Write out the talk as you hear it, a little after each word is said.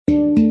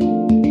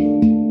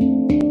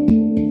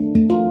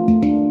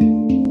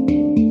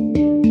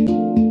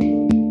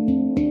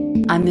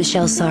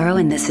Michelle Sorrow,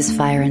 and this is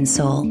Fire and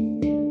Soul,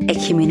 a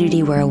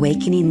community where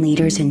awakening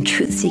leaders and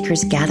truth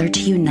seekers gather to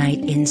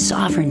unite in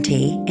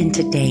sovereignty in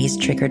today's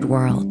triggered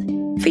world.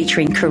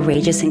 Featuring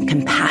courageous and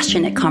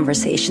compassionate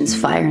conversations,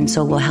 Fire and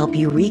Soul will help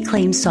you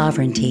reclaim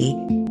sovereignty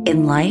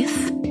in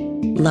life,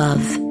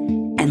 love,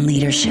 and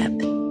leadership.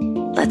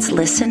 Let's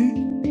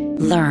listen,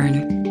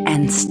 learn,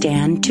 and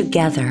stand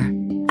together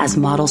as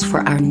models for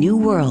our new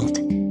world,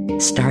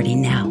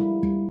 starting now.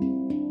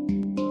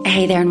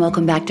 Hey there, and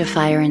welcome back to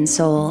Fire and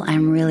Soul.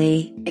 I'm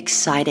really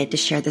excited to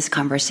share this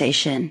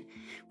conversation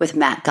with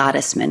Matt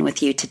Gottesman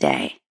with you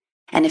today.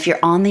 And if you're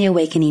on the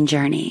awakening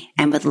journey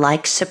and would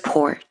like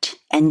support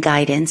and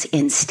guidance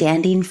in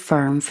standing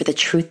firm for the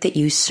truth that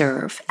you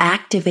serve,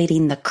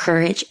 activating the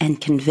courage and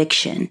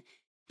conviction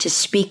to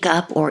speak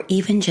up or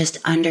even just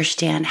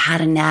understand how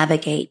to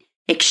navigate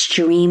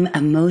extreme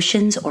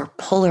emotions or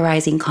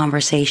polarizing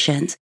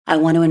conversations, I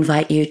want to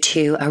invite you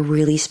to a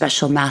really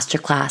special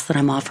masterclass that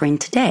I'm offering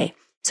today.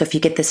 So if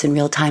you get this in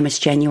real time, it's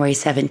January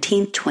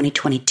 17th,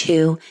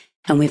 2022.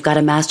 And we've got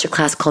a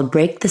masterclass called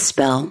Break the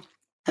Spell,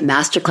 a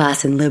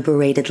masterclass in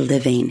liberated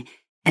living.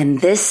 And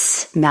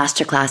this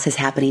masterclass is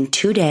happening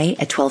today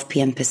at 12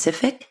 p.m.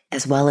 Pacific,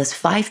 as well as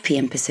 5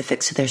 p.m.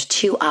 Pacific. So there's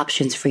two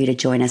options for you to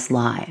join us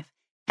live.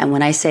 And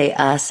when I say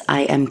us,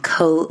 I am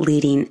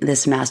co-leading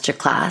this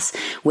masterclass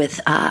with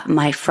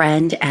my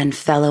friend and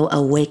fellow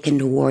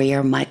awakened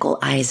warrior, Michael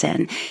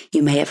Eisen.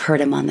 You may have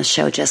heard him on the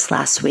show just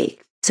last week.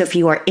 So if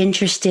you are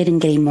interested in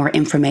getting more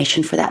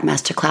information for that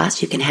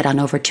masterclass, you can head on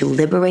over to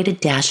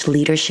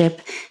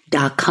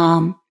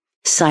liberated-leadership.com,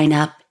 sign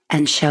up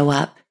and show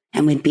up,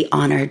 and we'd be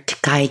honored to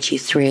guide you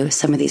through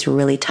some of these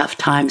really tough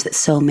times that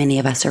so many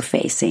of us are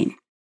facing.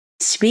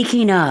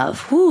 Speaking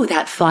of,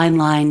 that fine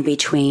line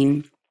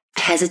between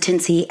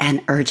hesitancy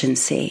and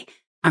urgency,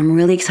 I'm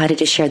really excited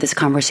to share this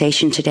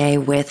conversation today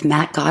with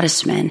Matt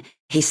Gottesman.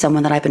 He's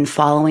someone that I've been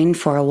following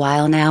for a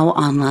while now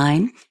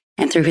online,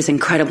 and through his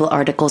incredible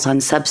articles on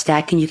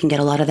Substack, and you can get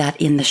a lot of that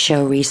in the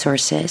show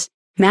resources.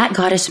 Matt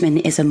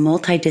Gottesman is a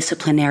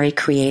multidisciplinary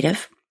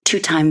creative,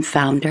 two-time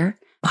founder,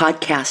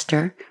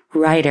 podcaster,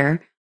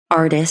 writer,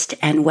 artist,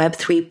 and Web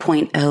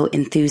 3.0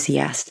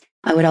 enthusiast.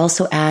 I would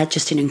also add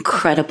just an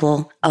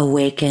incredible,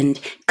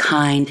 awakened,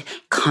 kind,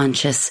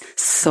 conscious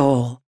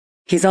soul.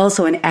 He's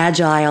also an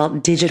agile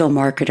digital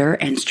marketer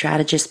and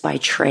strategist by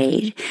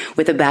trade,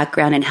 with a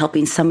background in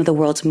helping some of the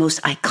world's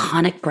most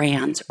iconic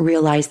brands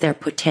realize their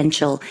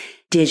potential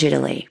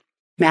digitally.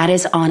 Matt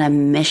is on a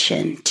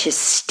mission to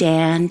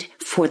stand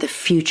for the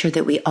future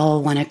that we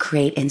all want to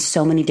create in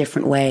so many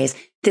different ways.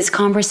 This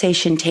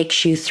conversation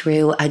takes you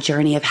through a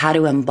journey of how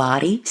to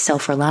embody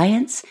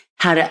self-reliance,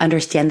 how to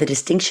understand the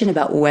distinction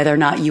about whether or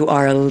not you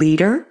are a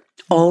leader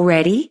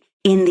already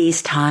in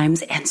these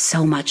times, and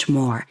so much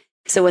more.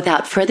 So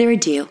without further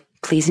ado,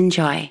 please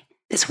enjoy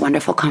this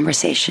wonderful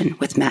conversation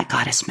with Matt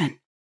Gottesman.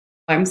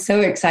 I'm so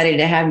excited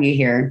to have you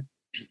here.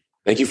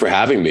 Thank you for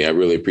having me. I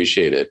really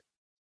appreciate it.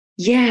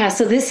 Yeah,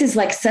 so this is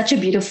like such a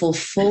beautiful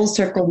full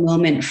circle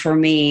moment for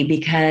me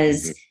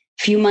because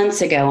a few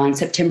months ago on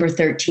September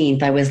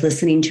 13th, I was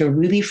listening to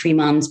Ruby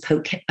Freeman's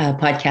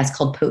podcast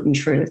called Potent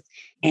Truth.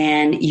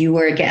 And you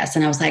were a guest.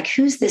 And I was like,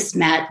 who's this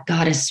Matt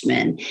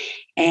Gottesman?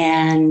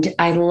 And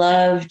I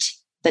loved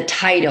the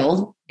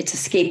title. It's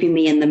escaping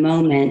me in the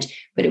moment,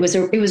 but it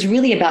was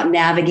really about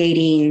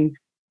navigating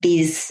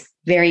these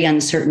very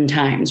uncertain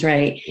times,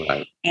 right?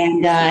 Right.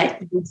 And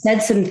you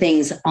said some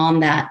things on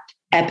that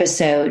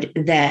episode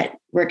that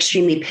were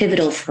extremely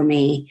pivotal for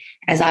me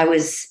as I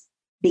was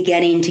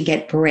beginning to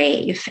get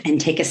brave and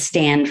take a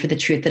stand for the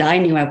truth that I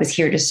knew I was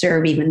here to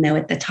serve, even though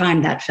at the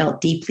time that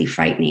felt deeply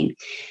frightening.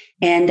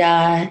 And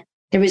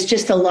there was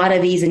just a lot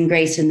of ease and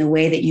grace in the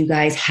way that you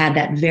guys had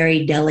that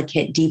very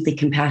delicate, deeply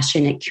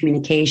compassionate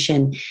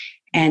communication.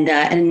 And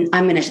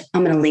I'm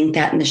gonna link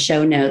that in the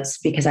show notes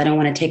because I don't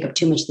want to take up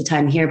too much of the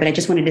time here. But I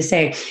just wanted to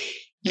say,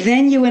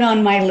 then you went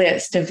on my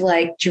list of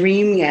like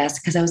dream guests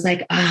because I was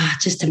like,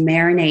 just to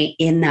marinate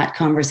in that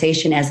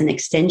conversation as an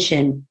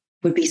extension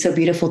would be so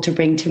beautiful to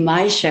bring to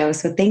my show.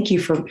 So thank you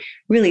for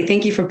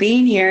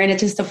being here, and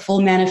it's just a full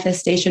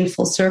manifestation,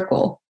 full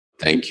circle.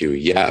 Thank you.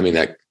 Yeah, I mean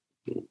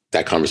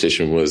that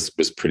conversation was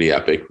pretty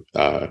epic.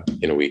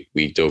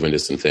 We dove into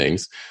some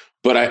things,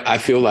 but I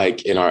feel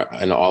like in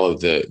all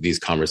of these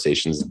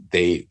conversations,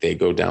 they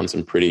go down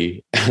some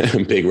pretty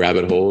big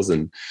rabbit holes,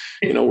 and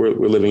we're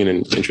living in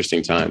an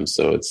interesting time.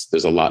 So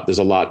there's a lot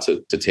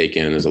to take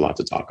in. There's a lot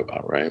to talk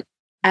about, right?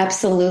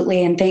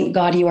 Absolutely. And thank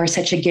God you are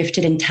such a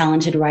gifted and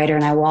talented writer.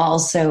 And I will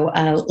also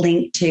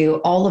link to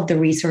all of the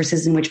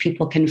resources in which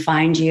people can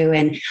find you.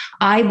 And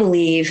I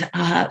believe,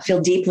 feel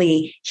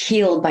deeply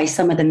healed by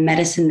some of the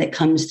medicine that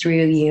comes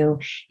through you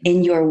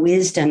in your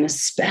wisdom,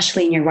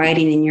 especially in your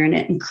writing. And you're an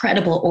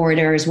incredible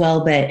orator as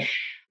well. But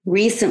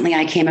recently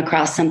I came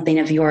across something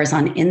of yours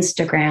on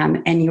Instagram,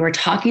 and you were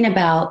talking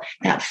about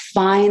that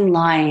fine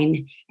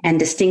line and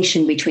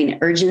distinction between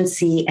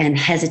urgency and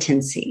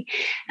hesitancy.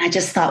 And I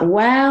just thought,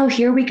 wow,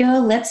 here we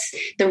go.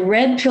 The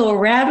red pill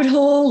rabbit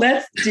hole.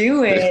 Let's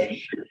do it.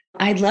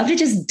 I'd love to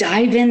just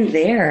dive in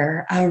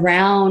there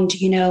around,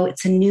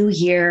 it's a new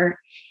year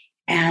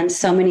and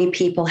so many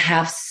people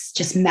have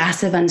just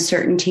massive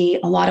uncertainty.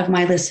 A lot of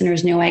my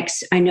listeners know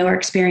I know are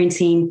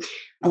experiencing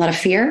a lot of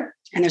fear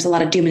and there's a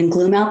lot of doom and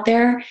gloom out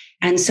there.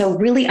 And so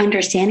really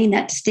understanding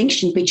that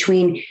distinction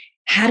between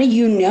how do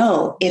you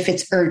know if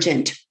it's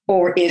urgent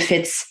or if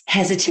it's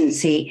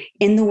hesitancy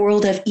in the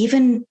world of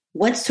even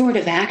what sort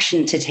of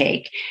action to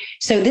take.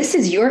 So this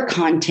is your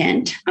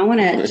content. I want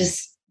to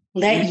just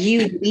let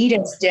you lead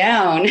us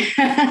down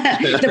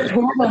the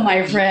portal,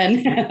 my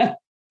friend.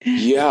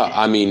 Yeah.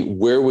 I mean,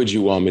 where would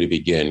you want me to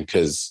begin?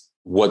 Because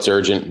what's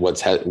urgent?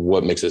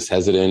 What makes us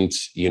hesitant?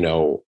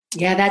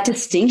 Yeah, that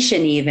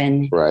distinction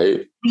even.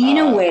 Right. In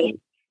a way,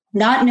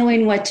 not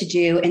knowing what to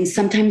do and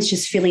sometimes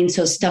just feeling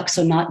so stuck,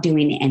 so not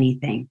doing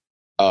anything.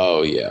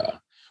 Oh, yeah.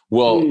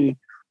 Well,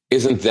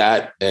 isn't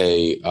that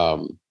a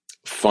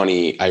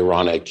funny,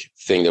 ironic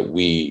thing that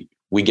we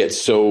get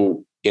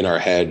so in our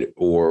head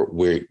or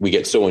we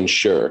get so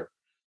unsure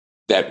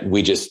that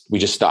we just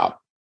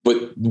stop.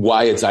 But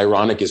why it's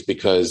ironic is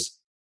because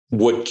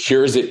what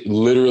cures it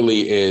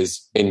literally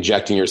is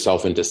injecting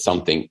yourself into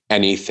something,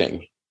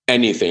 anything. I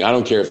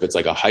don't care if it's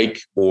like a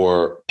hike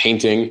or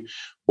painting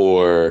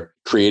or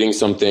creating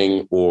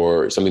something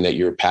or something that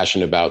you're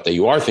passionate about, that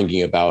you are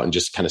thinking about and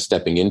just kind of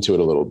stepping into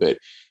it a little bit.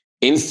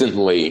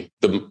 Instantly,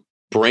 the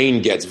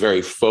brain gets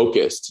very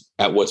focused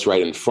at what's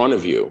right in front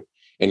of you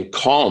and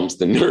calms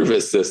the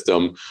nervous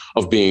system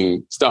of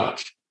being stuck,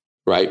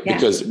 right? Yeah.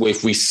 Because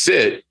if we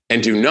sit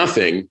and do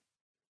nothing,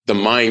 the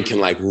mind can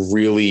like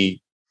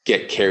really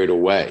get carried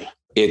away.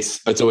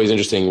 It's always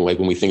interesting, like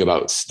when we think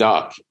about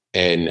stuck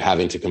and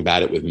having to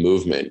combat it with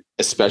movement,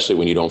 especially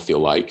when you don't feel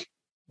like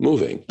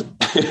moving.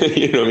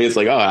 You know what I mean? It's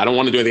like, oh, I don't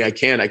want to do anything.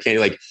 I can't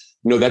like,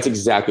 no, that's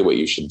exactly what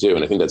you should do.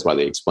 And I think that's why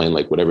they explain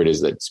like whatever it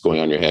is that's going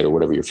on in your head or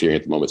whatever you're fearing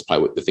at the moment is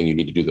probably the thing you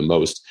need to do the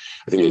most.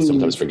 I think they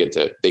sometimes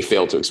they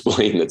fail to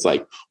explain. It's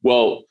like,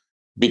 well,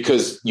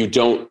 because you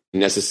don't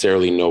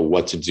necessarily know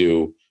what to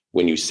do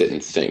when you sit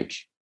and think.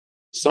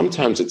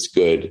 Sometimes it's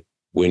good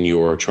when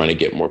you're trying to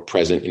get more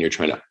present and you're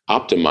trying to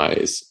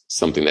optimize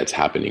something that's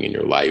happening in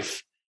your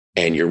life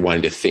and you're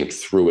wanting to think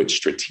through it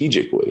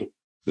strategically.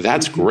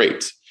 That's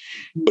great.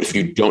 But if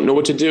you don't know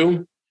what to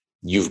do,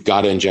 you've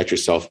got to inject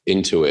yourself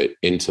into it,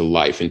 into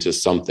life, into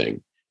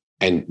something.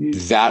 And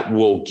that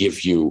will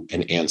give you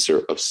an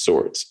answer of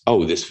sorts.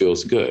 Oh, this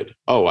feels good.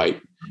 Oh,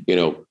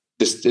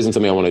 this isn't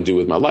something I want to do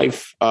with my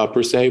life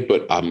per se,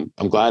 but I'm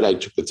glad I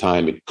took the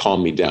time. It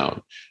calmed me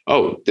down.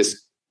 Oh,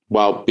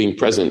 while being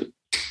present,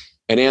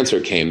 an answer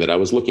came that I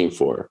was looking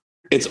for.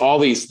 It's all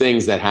these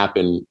things that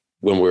happen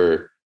when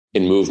we're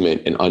in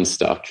movement and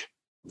unstuck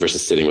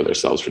versus sitting with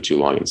ourselves for too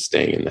long and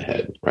staying in the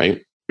head,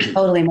 right?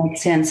 Totally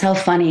makes sense. How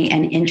funny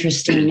and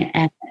interesting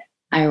and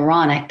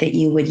ironic that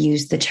you would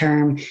use the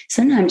term.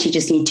 Sometimes you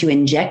just need to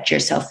inject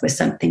yourself with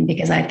something,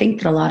 because I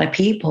think that a lot of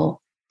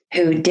people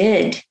who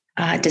did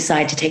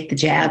decide to take the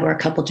jab or a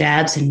couple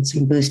jabs and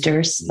some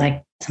boosters,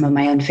 like some of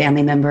my own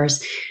family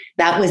members,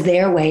 that was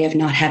their way of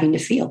not having to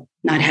feel,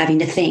 not having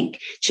to think,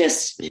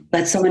 just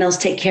let someone else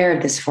take care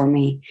of this for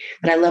me.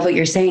 But I love what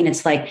you're saying.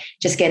 It's like,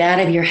 just get out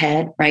of your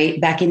head, right?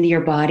 Back into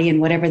your body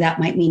and whatever that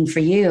might mean for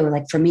you.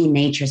 Like for me,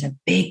 nature's a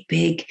big,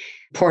 big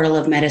portal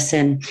of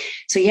medicine.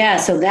 So yeah,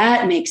 so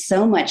that makes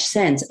so much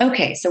sense.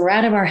 Okay. So we're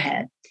out of our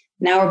head.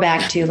 Now we're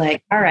back to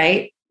like, all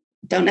right,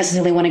 don't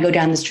necessarily want to go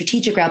down the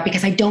strategic route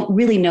because I don't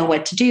really know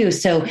what to do.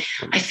 So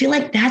I feel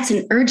like that's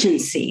an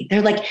urgency.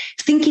 They're like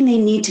thinking they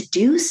need to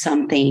do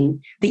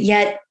something, but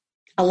yet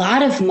a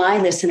lot of my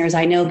listeners,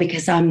 I know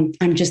because I'm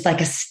just like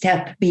a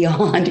step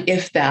beyond,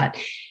 if that,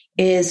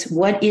 is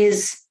what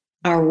is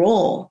our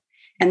role?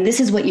 And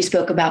this is what you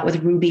spoke about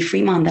with Ruby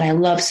Fremont that I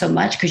love so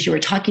much, because you were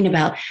talking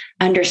about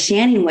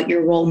understanding what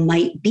your role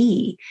might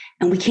be.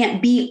 And we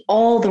can't be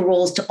all the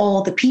roles to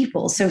all the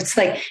people. So it's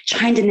like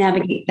trying to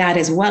navigate that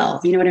as well.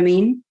 You know what I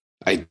mean?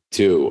 I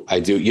do.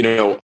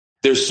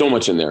 There's so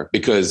much in there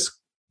because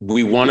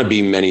we want to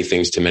be many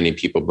things to many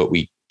people, but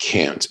we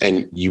can't.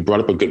 And you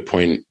brought up a good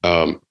point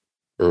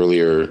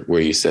earlier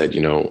where you said,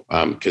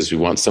 because we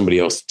want somebody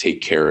else to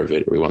take care of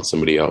it, or we want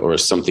somebody else or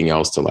something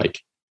else to like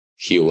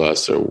heal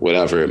us or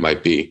whatever it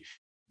might be.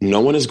 No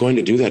one is going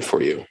to do that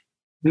for you.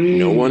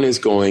 No one is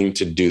going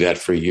to do that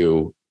for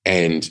you.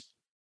 And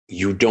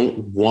you don't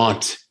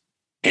want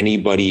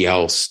anybody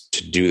else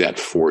to do that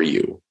for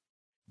you,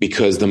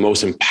 because the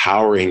most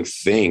empowering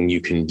thing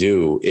you can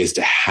do is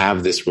to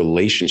have this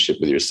relationship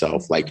with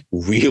yourself, like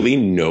really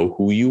know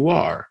who you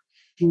are,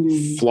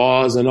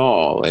 flaws and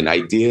all, and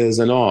ideas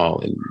and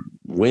all, and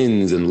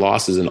wins and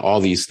losses and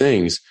all these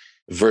things,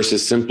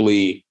 versus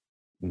simply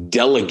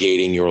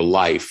delegating your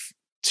life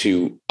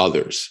to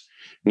others.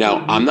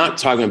 Now, I'm not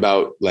talking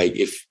about like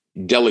if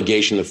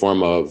delegation in the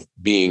form of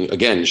being,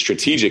 again,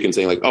 strategic and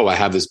saying like, oh, I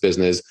have this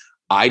business,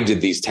 I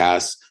did these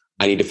tasks,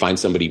 I need to find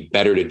somebody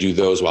better to do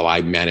those while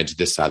I manage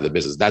this side of the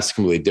business. That's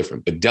completely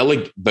different.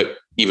 But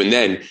even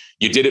then,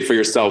 you did it for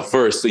yourself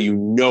first, so you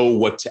know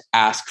what to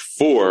ask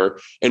for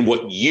and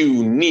what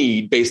you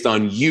need based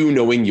on you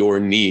knowing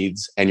your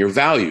needs and your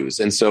values.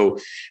 And so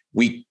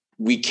we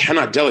we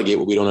cannot delegate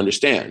what we don't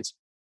understand.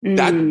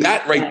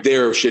 That right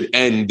there should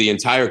end the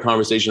entire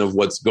conversation of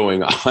what's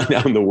going on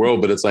out in the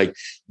world. But it's like,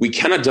 we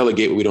cannot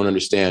delegate what we don't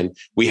understand.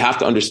 We have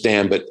to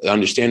understand, but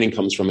understanding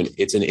comes from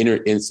it's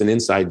an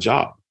inside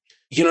job.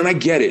 And I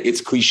get it.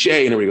 It's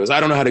cliche. And everybody goes, I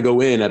don't know how to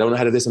go in. I don't know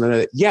how to this and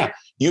that. Yeah.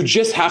 You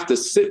just have to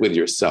sit with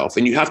yourself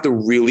and you have to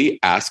really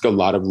ask a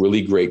lot of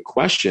really great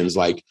questions.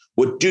 Like,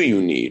 what do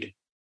you need?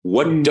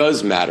 What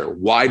does matter?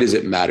 Why does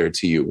it matter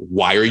to you?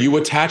 Why are you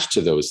attached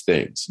to those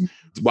things?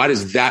 Why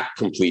does that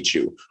complete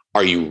you?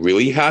 Are you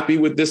really happy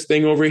with this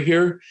thing over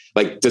here?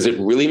 Like, does it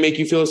really make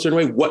you feel a certain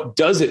way? What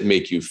does it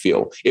make you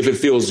feel? If it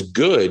feels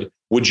good,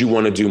 would you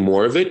want to do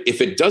more of it?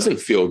 If it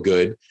doesn't feel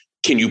good,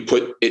 can you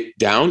put it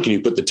down? Can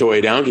you put the toy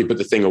down? Can you put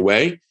the thing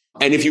away?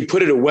 And if you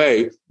put it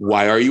away,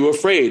 why are you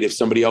afraid if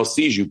somebody else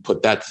sees you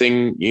put that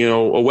thing,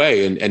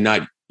 away and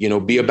not,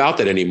 be about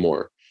that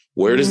anymore?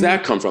 Where does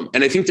that come from?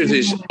 And I think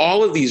there's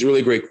all of these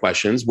really great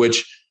questions,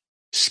 which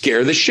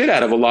scare the shit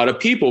out of a lot of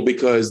people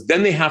because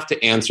then they have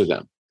to answer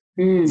them.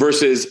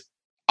 Versus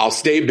I'll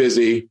stay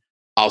busy,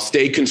 I'll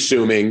stay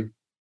consuming,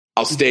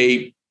 I'll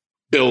stay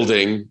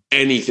building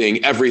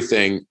anything,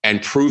 everything,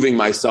 and proving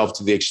myself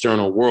to the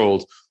external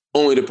world,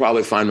 only to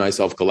probably find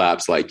myself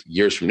collapse like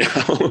years from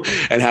now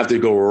and have to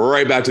go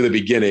right back to the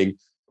beginning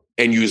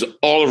and use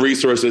all the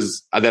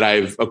resources that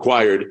I've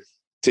acquired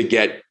to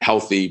get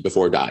healthy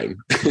before dying.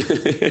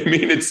 I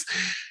mean, it's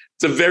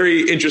a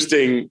very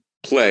interesting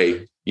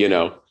play,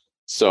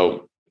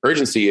 So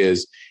urgency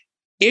is,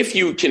 if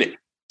you can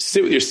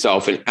sit with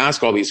yourself and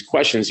ask all these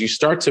questions, you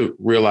start to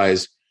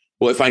realize,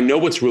 well, if I know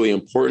what's really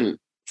important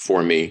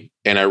for me,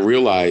 and I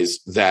realize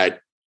that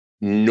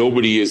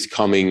nobody is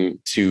coming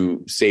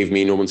to save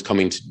me, no one's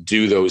coming to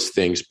do those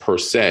things per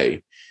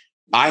se,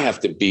 I have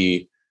to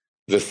be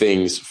the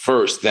things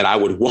first that I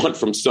would want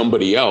from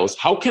somebody else.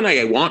 How can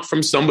I want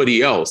from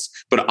somebody else,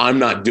 but I'm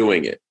not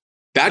doing it?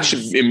 That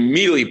should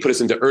immediately put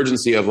us into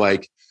urgency of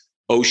like,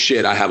 oh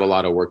shit, I have a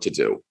lot of work to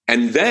do.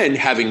 And then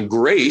having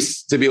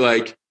grace to be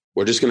like,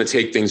 we're just going to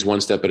take things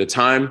one step at a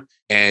time.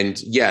 And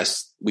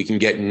yes, we can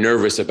get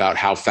nervous about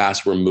how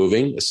fast we're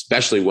moving,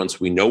 especially once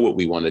we know what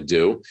we want to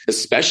do,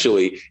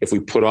 especially if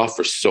we put off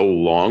for so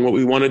long what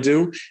we want to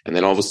do. And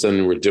then all of a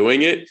sudden we're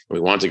doing it and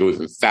we want to go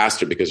even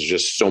faster because there's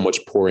just so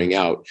much pouring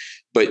out.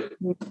 But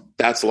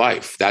that's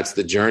life. That's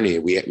the journey.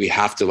 We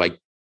have to like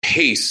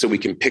pace so we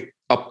can pick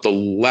up the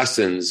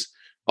lessons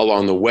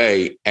along the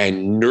way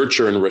and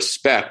nurture and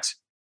respect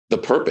the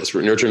purpose,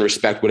 nurture and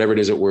respect whatever it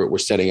is that we're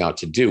setting out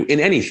to do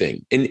in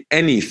anything, I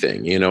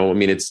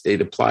mean,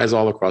 it applies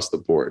all across the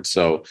board.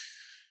 So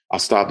I'll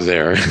stop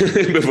there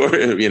before,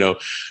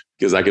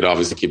 because I could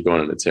obviously keep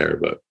going on a tear,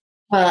 but.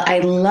 Well, I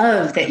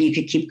love that you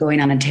could keep going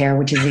on a tear,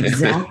 which is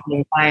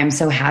exactly why I'm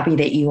so happy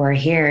that you are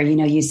here.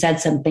 You said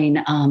something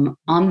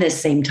on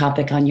this same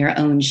topic on your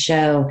own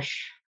show.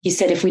 You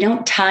said, if we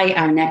don't tie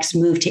our next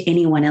move to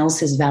anyone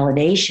else's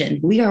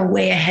validation, we are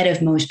way ahead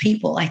of most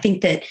people. I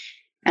think that,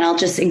 and I'll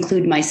just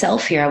include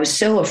myself here, I was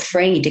so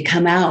afraid to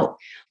come out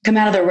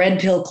of the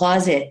red pill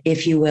closet,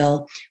 if you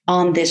will,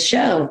 on this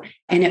show.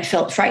 And it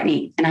felt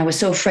frightening. And I was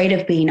so afraid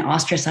of being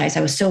ostracized.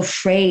 I was so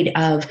afraid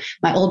of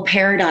my old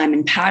paradigm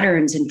and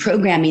patterns and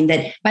programming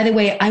that, by the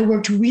way, I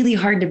worked really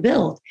hard to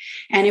build.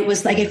 And it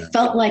was like, it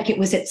felt like it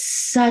was at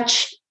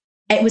stake.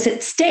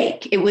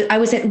 I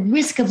was at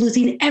risk of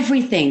losing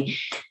everything.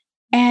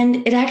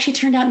 And it actually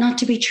turned out not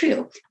to be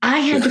true. I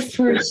had to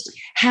first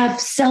have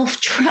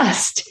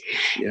self-trust.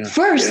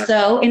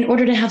 Though, in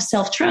order to have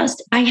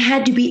self-trust, I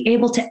had to be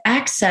able to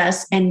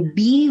access and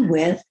be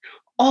with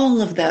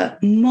all of the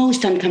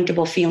most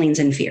uncomfortable feelings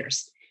and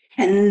fears.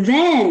 And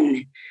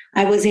then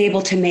I was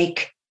able to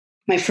make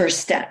my first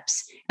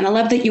steps. And I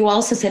love that you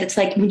also said, it's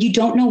like, when you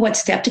don't know what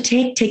step to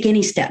take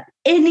any step.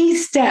 Any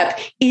step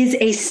is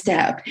a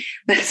step.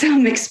 Let's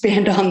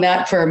expand on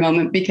that for a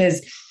moment,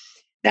 because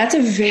that's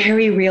a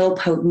very real,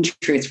 potent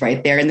truth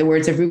right there in the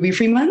words of Ruby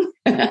Freeman.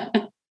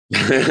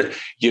 You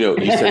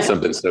said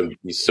something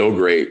so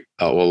great.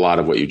 A lot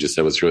of what you just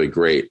said was really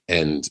great.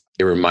 And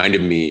it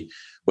reminded me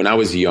when I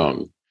was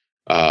young,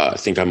 I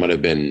think I might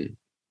have been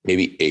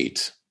maybe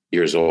 8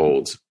 years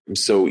old.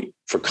 So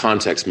for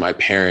context, my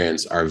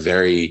parents are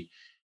very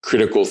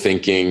critical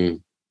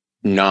thinking,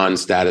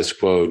 non-status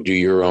quo, do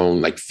your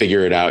own, like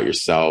figure it out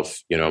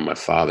yourself. My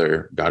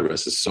father, God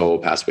rest his soul,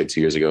 passed away 2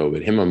 years ago,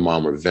 but him and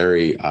mom were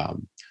very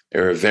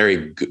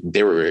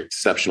they were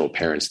exceptional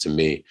parents to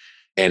me.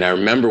 And I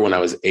remember when I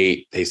was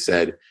 8, they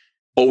said,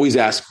 always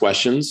ask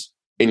questions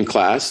in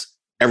class.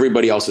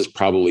 Everybody else is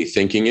probably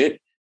thinking it.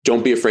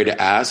 Don't be afraid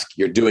to ask.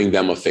 You're doing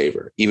them a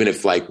favor. Even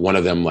if like one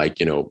of them,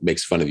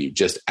 makes fun of you,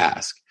 just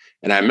ask.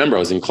 And I remember I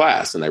was in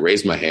class and I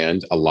raised my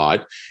hand a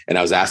lot and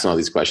I was asking all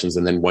these questions.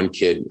 And then one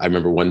kid, I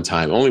remember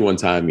only one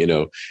time,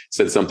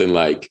 said something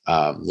like,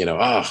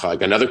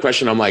 like another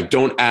question. I'm like,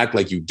 don't act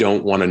like you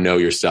don't want to know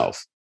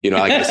yourself.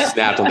 I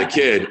snapped on the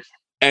kid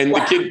and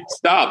the kid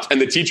stopped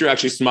and the teacher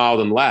actually smiled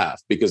and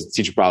laughed because the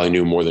teacher probably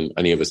knew more than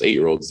any of us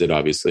 8-year-olds did,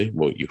 obviously.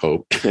 Well, you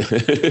hope.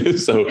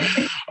 So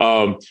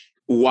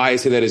why I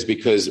say that is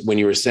because when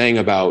you were saying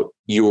about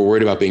you were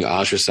worried about being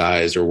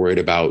ostracized or worried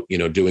about,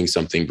 doing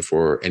something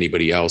before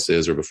anybody else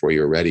is or before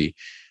you're ready,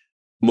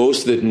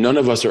 none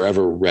of us are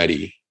ever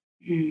ready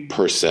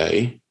per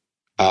se.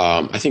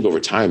 I think over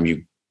time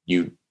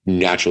you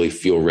naturally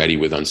feel ready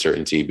with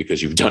uncertainty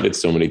because you've done it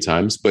so many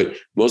times, but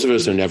most of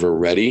us are never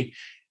ready.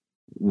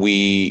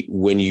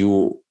 When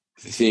you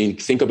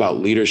think about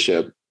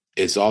leadership,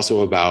 it's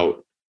also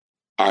about,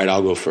 all right,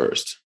 I'll go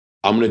first.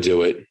 I'm going to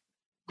do it.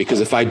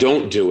 Because if I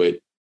don't do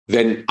it,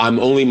 then I'm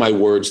only my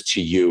words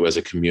to you as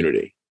a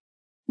community.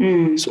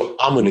 So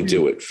I'm going to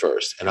do it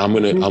first, and I'm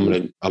going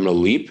to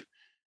leap,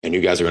 and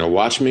you guys are going to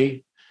watch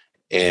me.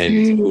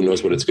 And who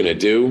knows what it's going to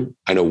do?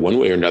 I know one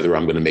way or another,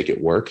 I'm going to make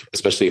it work,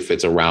 especially if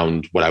it's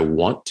around what I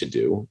want to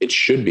do. It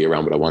should be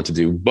around what I want to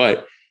do,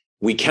 but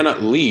we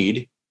cannot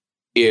lead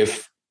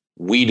if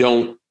we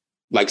don't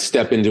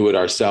step into it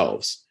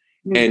ourselves.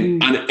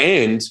 And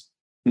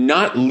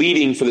not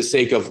leading for the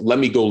sake of, let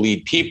me go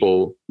lead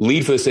people,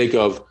 lead for the sake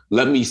of,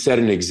 let me set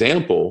an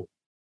example.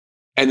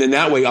 And then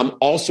that way I'm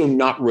also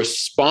not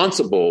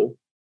responsible,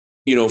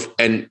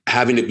 and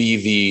having to be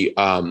the,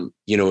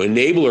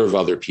 enabler of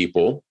other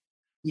people,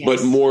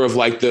 but more of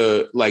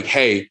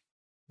hey,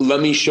 let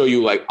me show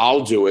you,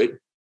 I'll do it.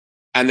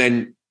 And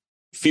then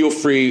feel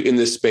free in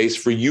this space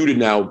for you to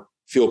now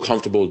feel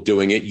comfortable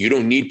doing it. You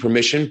don't need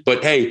permission,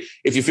 but hey,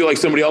 if you feel like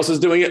somebody else is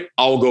doing it,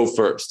 I'll go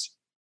first.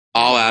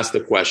 I'll ask the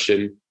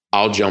question.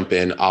 I'll jump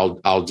in.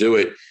 I'll do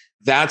it.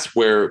 That's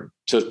where,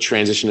 to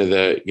transition to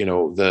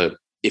the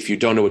if you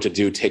don't know what to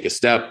do, take a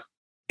step.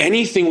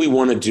 Anything we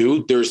want to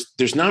do,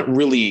 there's not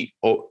really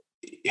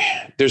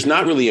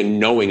a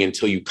knowing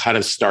until you kind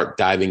of start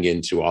diving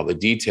into all the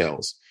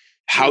details.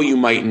 How you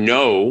might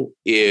know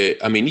it.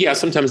 I mean, yeah,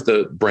 sometimes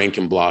the brain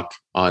can block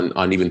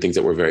on even things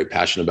that we're very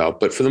passionate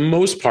about. But for the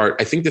most part,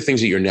 I think the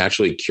things that you're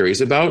naturally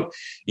curious about,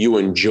 you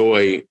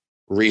enjoy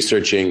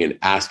researching and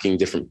asking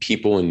different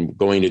people and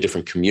going to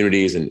different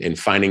communities and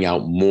finding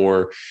out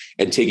more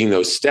and taking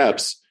those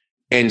steps.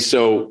 And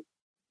so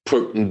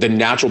the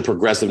natural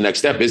progressive next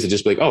step is to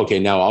just be like, oh, okay,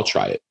 now I'll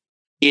try it.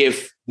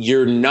 If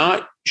you're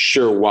not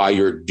sure why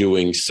you're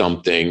doing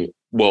something,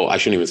 well, I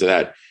shouldn't even say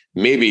that.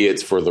 Maybe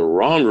it's for the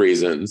wrong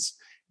reasons.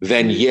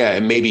 Then yeah,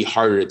 it may be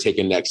harder to take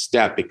a next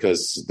step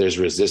because there's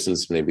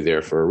resistance maybe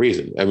there for a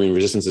reason. I mean,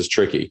 resistance is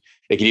tricky.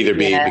 It could either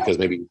be because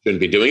maybe you shouldn't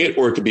be doing it,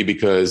 or it could be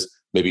because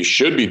maybe you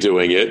should be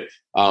doing it.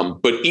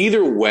 But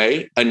either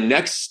way, a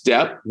next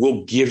step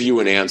will give you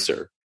an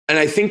answer. And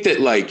I think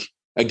that,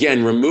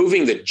 again,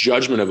 removing the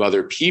judgment of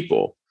other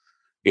people,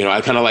 I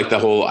kind of like the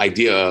whole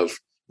idea of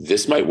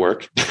this might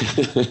work,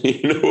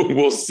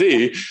 we'll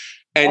see.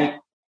 And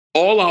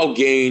all I'll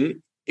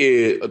gain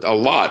a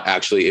lot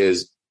actually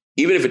is,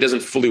 even if it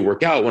doesn't fully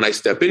work out, when I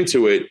step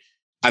into it,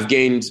 I've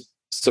gained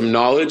some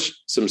knowledge,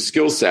 some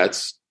skill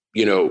sets,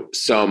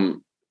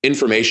 some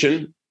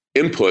information,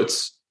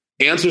 inputs,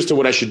 answers to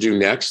what I should do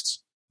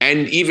next,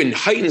 and even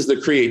heightens the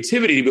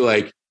creativity to be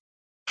like,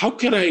 how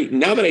can I,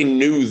 now that I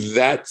knew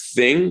that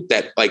thing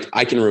that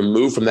I can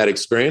remove from that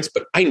experience,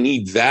 but I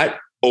need that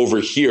over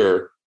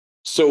here.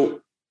 So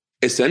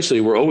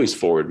essentially we're always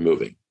forward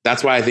moving.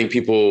 That's why I think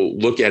people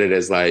look at it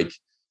as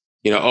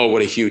oh,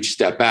 what a huge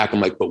step back.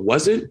 I'm like, but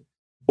was it?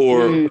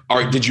 Or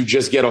did you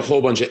just get a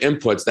whole bunch of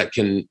inputs that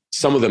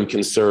some of them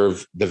can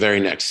serve the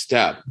very next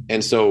step?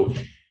 And so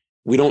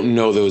we don't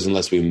know those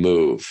unless we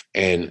move.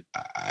 And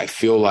I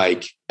feel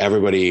like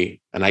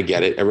everybody, and I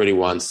get it, everybody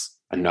wants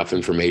enough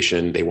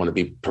information. They want to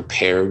be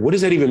prepared. What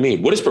does that even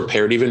mean? What does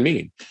prepared even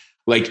mean?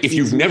 If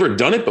you've never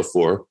done it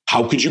before,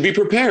 how could you be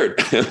prepared?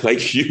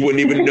 You wouldn't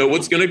even know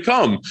what's going to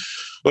come.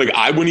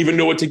 I wouldn't even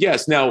know what to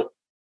guess. Now,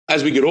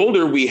 as we get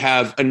older, we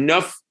have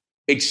enough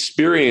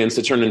experience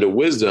to turn into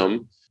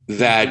wisdom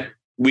that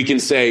we can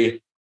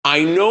say,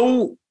 I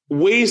know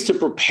ways to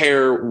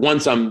prepare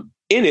once I'm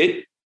in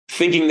it,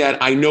 thinking that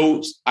I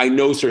know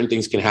certain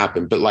things can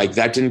happen, but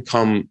that didn't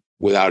come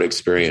without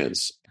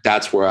experience.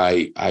 That's where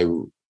I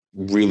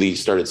really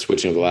started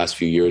switching over the last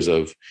few years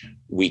of,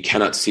 we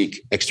cannot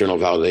seek external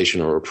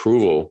validation or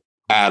approval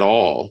at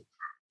all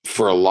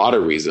for a lot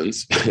of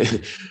reasons,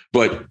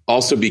 but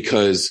also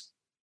because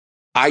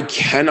I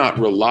cannot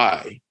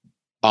rely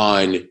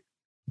on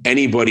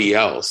anybody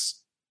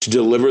else to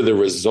deliver the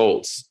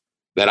results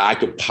that I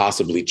could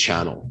possibly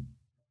channel.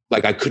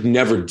 I could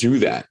never do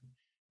that.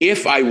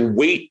 If I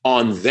wait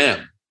on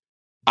them,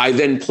 I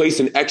then place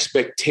an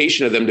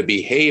expectation of them to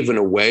behave in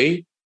a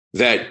way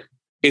that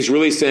is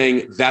really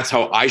saying that's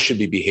how I should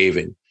be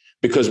behaving.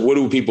 Because what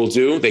do people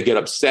do? They get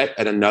upset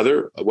at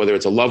another, whether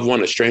it's a loved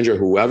one, a stranger,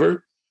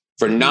 whoever,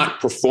 for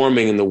not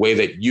performing in the way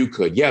that you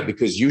could. Yeah,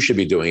 because you should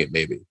be doing it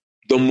maybe.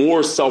 The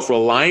more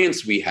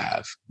self-reliance we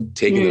have,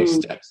 taking those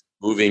steps,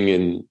 moving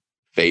in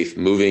faith,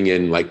 moving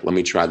in let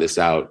me try this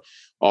out,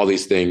 all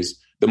these things,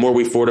 the more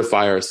we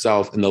fortify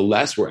ourselves and the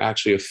less we're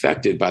actually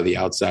affected by the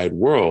outside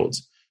world.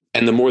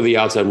 And the more the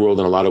outside world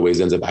in a lot of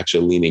ways ends up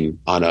actually leaning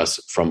on us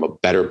from a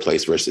better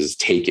place versus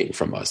taking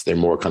from us. They're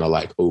more kind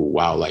of oh,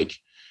 wow,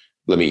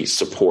 let me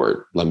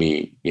support, let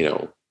me,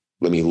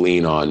 let me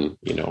lean on,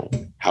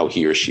 how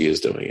he or she is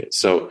doing it.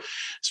 So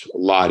it's a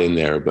lot in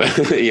there, but,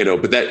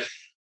 but that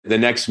the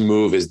next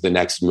move is the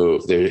next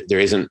move. There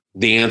isn't,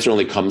 the answer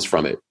only comes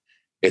from it.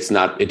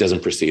 It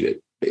doesn't precede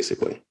it,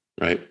 basically.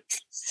 Right.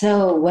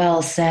 So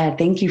well said.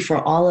 Thank you for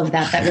all of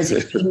that. That was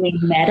extremely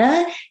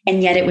meta,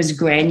 and yet it was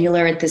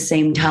granular at the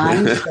same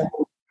time. So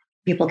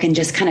people can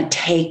just kind of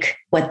take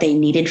what they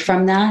needed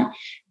from that.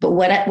 But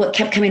what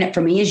kept coming up for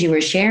me as you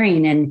were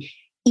sharing, and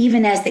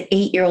even as the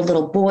 8-year-old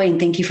little boy, and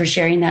thank you for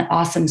sharing that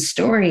awesome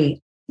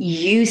story,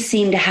 you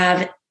seem to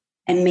have,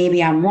 and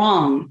maybe I'm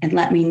wrong, and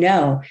let me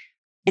know,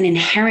 an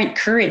inherent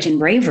courage and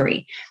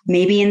bravery,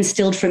 maybe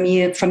instilled from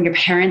your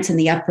parents and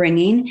the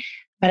upbringing.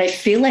 But I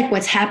feel like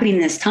what's happening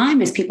this time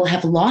is people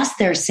have lost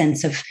their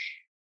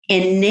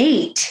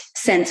innate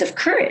sense of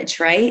courage,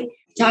 right?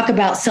 Talk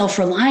about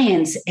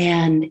self-reliance.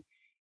 And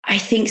I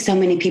think so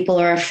many people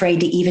are afraid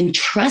to even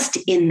trust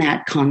in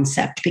that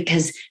concept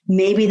because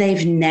maybe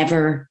they've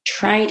never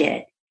tried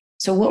it.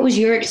 So what was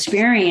your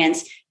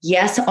experience?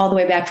 Yes, all the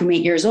way back from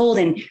 8 years old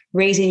and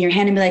raising your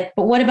hand and be like,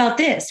 but what about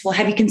this? Well,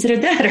 have you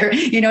considered that? Or,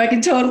 I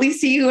can totally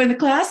see you in the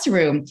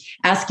classroom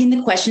asking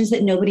the questions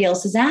that nobody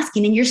else is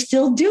asking, and you're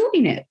still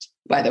doing it,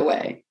 by the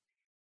way.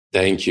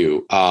 Thank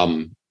you.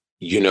 Credit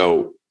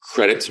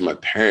to my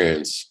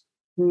parents.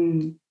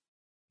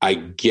 I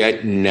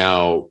get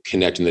now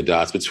connecting the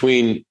dots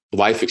between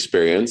life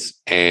experience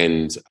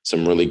and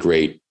some really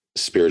great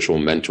spiritual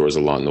mentors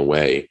along the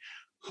way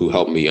who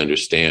helped me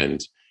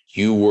understand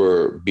you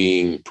were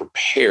being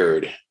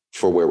prepared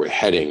for where we're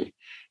heading,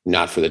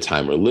 not for the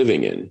time we're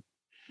living in,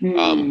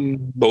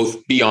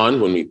 both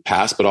beyond when we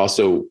pass, but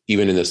also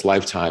even in this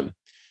lifetime.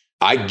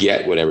 I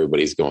get what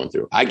everybody's going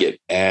through. I get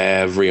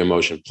every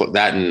emotion,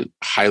 that and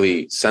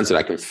highly sensitive.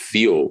 I can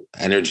feel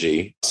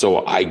energy.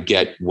 So I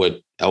get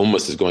what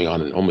almost is going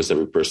on in almost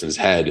every person's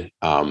head,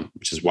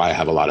 which is why I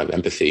have a lot of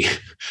empathy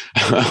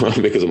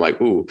because I'm like,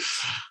 ooh,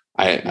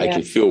 I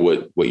can feel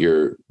what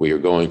you're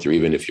going through,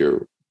 even if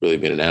you're really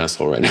being an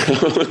asshole right now,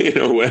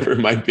 whatever it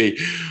might be.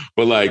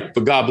 But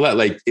God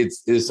bless,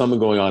 there's something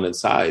going on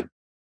inside.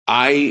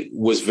 I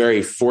was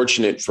very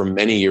fortunate for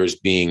many years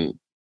being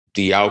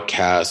the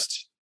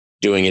outcast,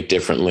 doing it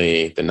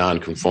differently, the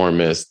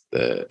nonconformist,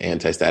 the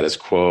anti-status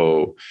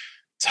quo,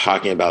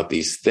 talking about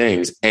these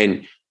things.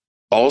 And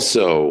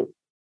also,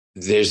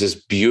 there's this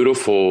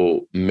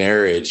beautiful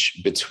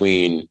marriage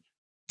between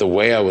the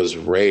way I was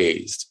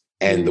raised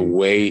and the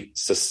way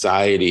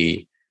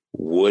society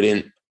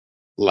wouldn't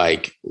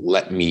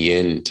let me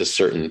into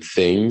certain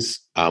things.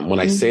 When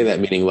I say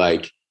that, meaning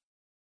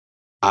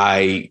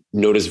I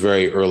noticed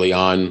very early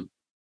on,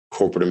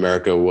 corporate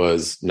America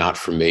was not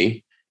for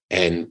me.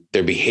 And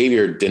their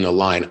behavior didn't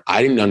align.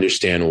 I didn't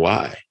understand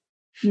why.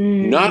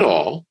 Not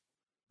all,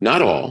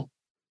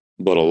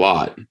 but a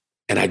lot.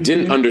 And I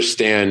didn't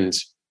understand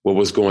what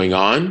was going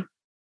on,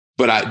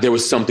 but there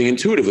was something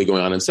intuitively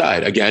going on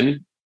inside.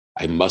 Again,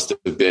 I must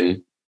have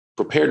been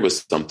prepared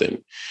with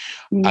something.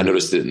 I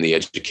noticed it in the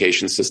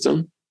education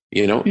system,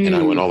 and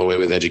I went all the way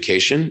with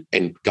education,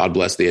 and God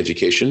bless the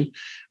education,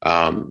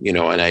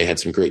 and I had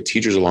some great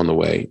teachers along the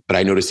way. But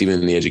I noticed even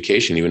in the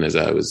education, even as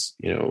I was,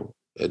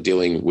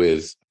 dealing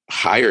with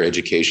higher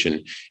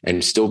education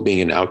and still being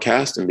an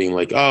outcast and being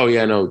like, oh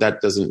yeah, no, that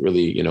doesn't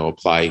really,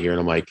 apply here. And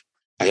I'm like,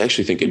 I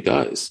actually think it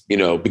does,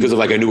 because of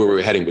I knew where we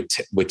were heading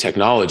with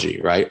technology,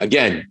 right?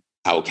 Again,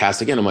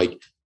 outcast again. I'm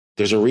like,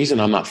 there's a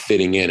reason I'm not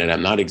fitting in and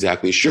I'm not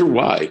exactly sure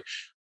why.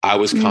 I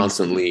was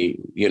constantly,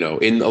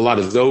 in a lot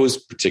of those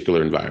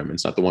particular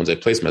environments, not the ones I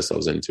placed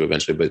myself into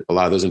eventually, but a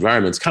lot of those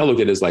environments kind of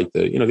looked at it as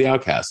the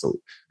outcast in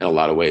a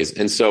lot of ways.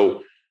 And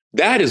so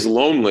that is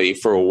lonely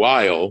for a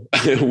while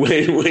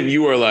when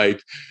you are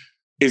like,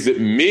 is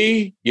it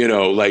me?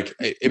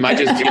 Am I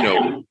just,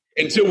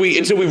 until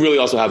we really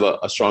also have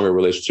a stronger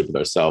relationship with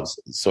ourselves.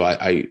 So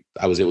I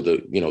was able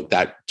to,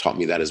 that taught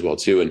me that as well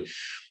too. And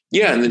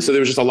yeah. And then, so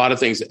there was just a lot of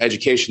things,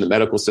 education, the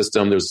medical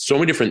system, there's so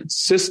many different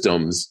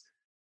systems.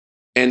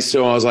 And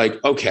so I was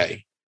like,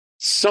 okay,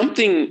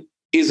 something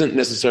isn't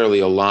necessarily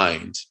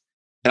aligned.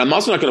 And I'm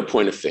also not going to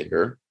point a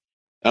finger.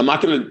 I'm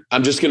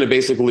just going to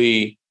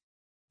basically,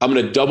 I'm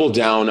going to double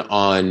down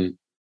on,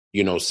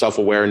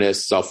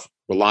 self-awareness,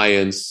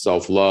 self-reliance,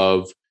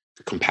 self-love,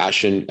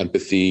 compassion,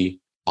 empathy,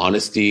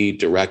 honesty,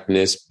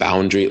 directness,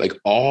 boundary,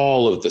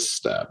 all of the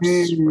steps,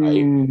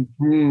 right?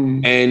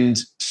 And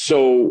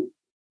so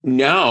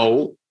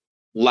now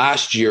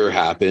last year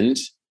happened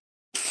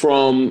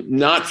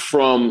not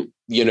from,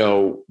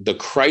 the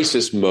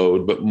crisis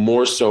mode, but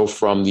more so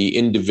from the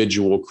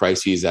individual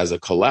crises as a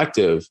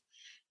collective,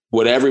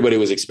 what everybody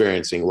was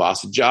experiencing,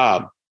 loss of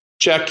job,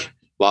 check,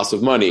 loss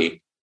of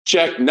money,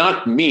 check,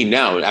 not me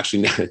now,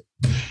 actually.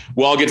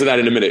 Well, I'll get to that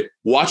in a minute.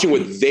 Watching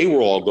what they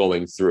were all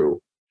going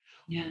through,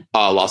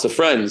 loss of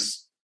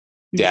friends,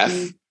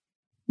 death,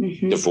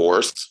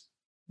 divorce.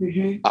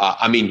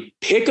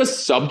 Pick a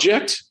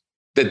subject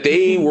that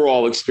they were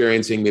all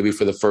experiencing maybe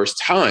for the first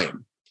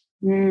time.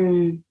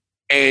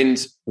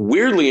 And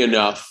weirdly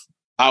enough,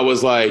 I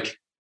was like,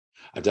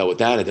 I dealt with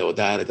that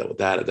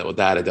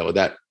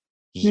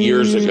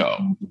years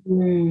ago.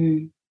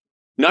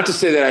 not to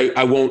say that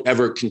I won't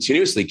ever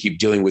continuously keep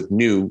dealing with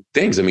new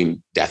things. I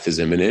mean, death is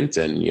imminent,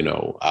 and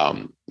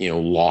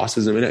loss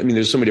is imminent. I mean,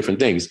 there's so many different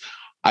things.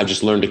 I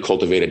just learned to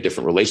cultivate a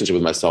different relationship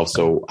with myself.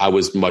 So I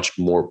was much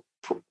more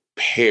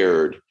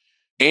prepared,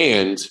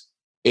 and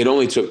it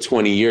only took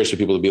 20 years for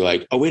people to be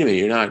like, "Oh, wait a minute,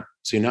 you're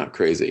not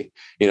crazy."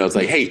 It's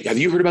like, "Hey, have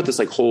you heard about this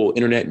like whole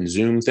internet and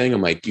Zoom thing?"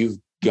 I'm like, "You've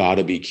got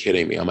to be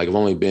kidding me." I'm like, "I've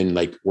only been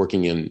like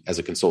working as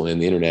a consultant in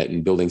the internet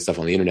and building stuff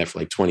on the internet for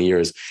like 20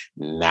 years.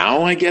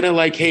 Now I get it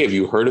like, hey, have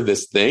you heard of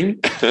this thing?"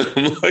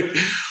 I'm like,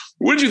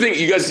 what did you think?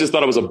 You guys just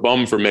thought I was a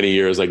bum for many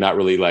years, like not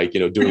really like,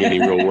 doing any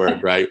real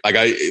work, right? Like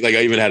I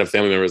even had a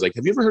family member was like,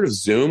 "Have you ever heard of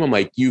Zoom?" I'm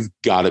like, "You've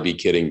got to be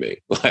kidding me."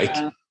 Like,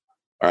 all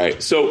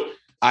right. So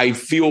I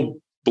feel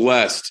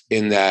blessed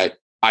in that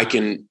I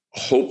can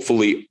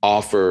hopefully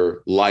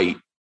offer light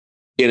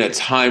in a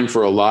time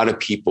for a lot of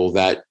people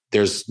that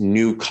there's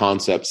new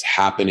concepts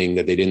happening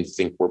that they didn't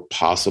think were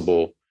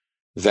possible,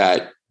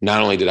 that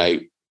not only did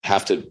I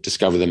have to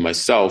discover them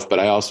myself, but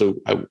I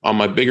on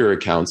my bigger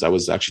accounts, I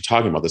was actually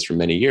talking about this for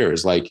many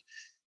years. Like,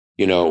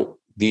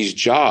 these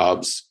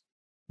jobs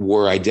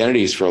were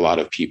identities for a lot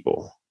of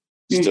people,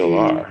 still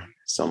are.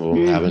 Some of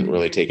them haven't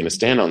really taken a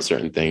stand on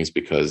certain things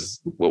because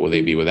what will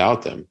they be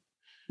without them?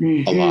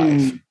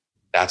 Alive.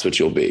 That's what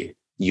you'll be.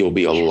 You'll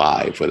be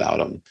alive without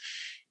them.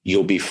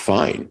 You'll be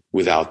fine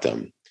without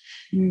them.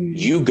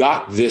 You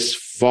got this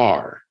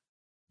far.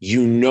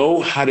 You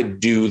know how to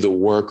do the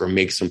work or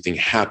make something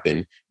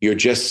happen. You're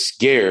just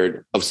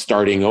scared of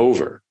starting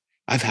over.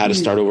 I've had to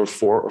start over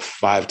 4 or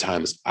 5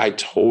 times. I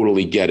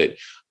totally get it.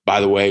 By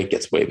the way, it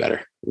gets way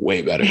better,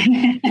 way better.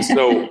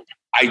 So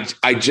I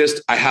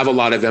have a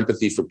lot of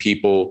empathy for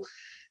people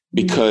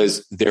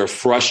because they're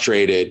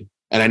frustrated.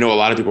 And I know a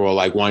lot of people are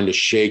like wanting to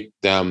shake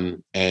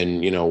them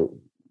and,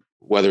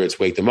 whether it's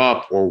wake them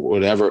up or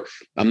whatever.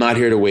 I'm not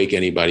here to wake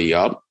anybody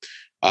up.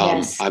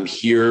 Yes. I'm not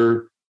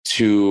here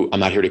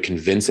to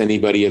convince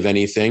anybody of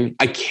anything.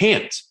 I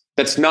can't.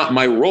 That's not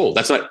my role.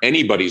 That's not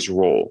anybody's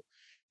role.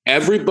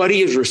 Everybody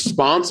is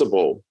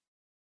responsible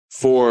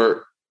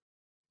for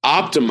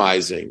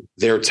optimizing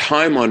their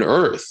time on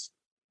earth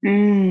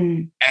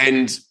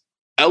and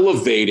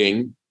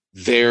elevating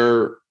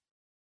their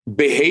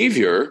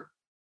behavior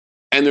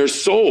and their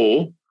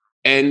soul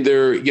and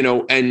their,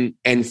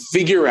 and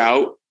figure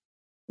out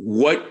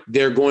what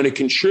they're going to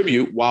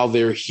contribute while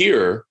they're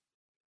here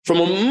from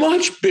a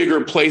much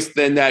bigger place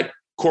than that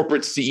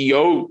corporate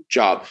CEO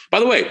job. By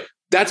the way,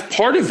 that's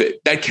part of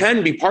it. That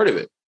can be part of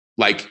it.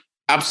 Like,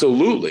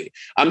 absolutely.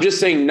 I'm just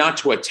saying not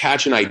to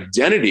attach an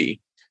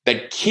identity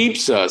that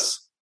keeps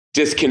us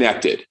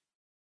disconnected.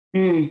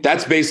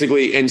 That's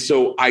basically, and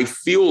so I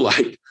feel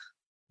like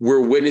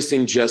we're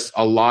witnessing just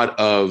a lot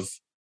of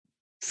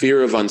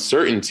fear of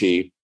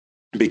uncertainty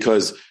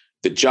because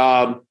the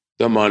job,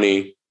 the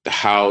money, the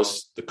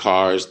house, the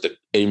cars, the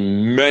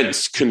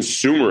immense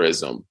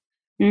consumerism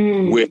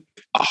with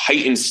a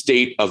heightened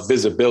state of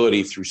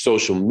visibility through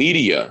social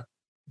media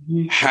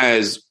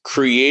has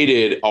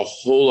created a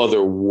whole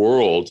other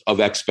world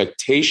of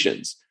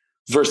expectations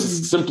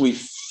versus simply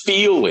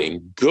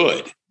feeling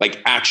good,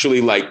 like actually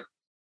like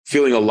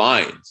feeling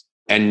aligned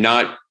and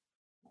not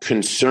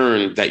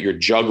concerned that you're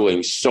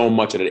juggling so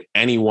much that at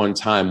any one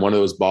time, one of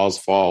those balls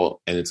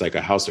fall and it's like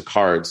a house of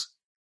cards,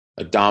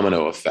 a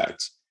domino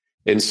effect.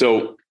 And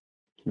so,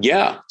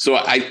 so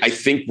I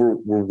think we're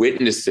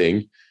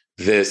witnessing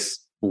this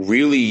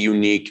really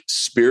unique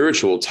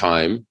spiritual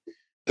time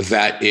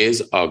that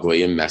is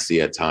ugly and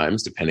messy at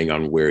times, depending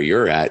on where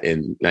you're at,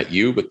 and not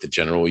you, but the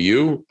general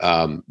you,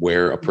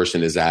 where a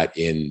person is at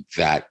in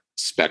that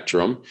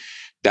spectrum.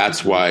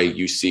 That's why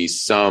you see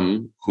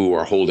some who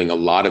are holding a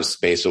lot of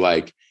space are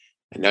like,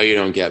 "I know you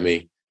don't get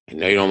me. I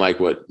know you don't like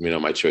what,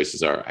 my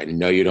choices are. I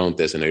know you don't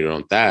this. I know you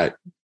don't that.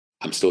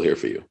 I'm still here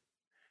for you.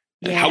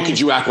 And how could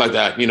you act like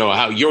that?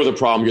 How you're the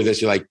problem. You're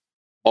this. You're like,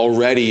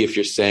 already, if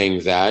you're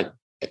saying that,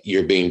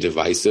 you're being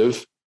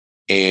divisive,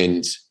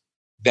 and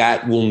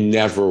that will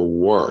never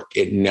work.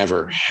 It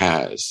never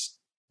has.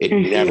 It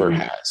never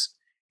has.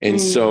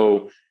 And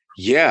so,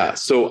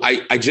 so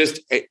I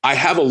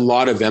have a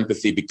lot of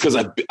empathy because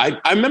I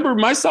remember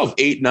myself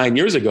 8-9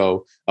 years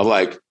ago of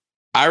like,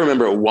 I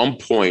remember at one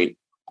point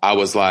I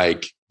was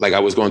like I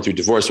was going through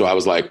divorce. So I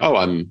was like, oh,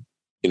 I'm,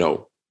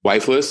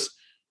 wifeless,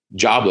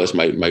 jobless.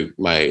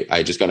 I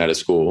had just gotten out of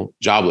school,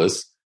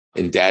 jobless,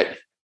 in debt.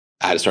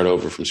 I had to start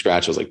over from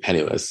scratch. I was like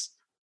penniless,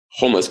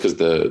 homeless, because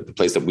the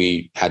place that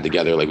we had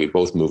together, like we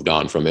both moved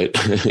on from it.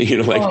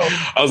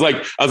 I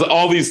was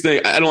all these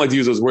things. I don't like to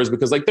use those words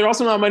because like they're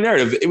also not my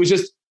narrative. It was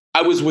just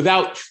I was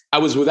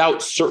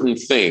without certain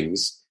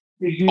things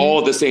all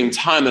at the same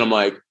time. And I'm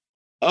like,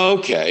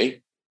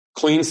 okay,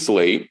 clean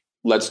slate.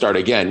 Let's start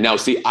again. Now,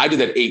 see, I did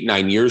that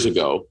 8-9 years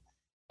ago.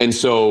 And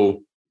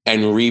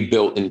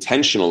rebuilt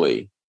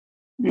intentionally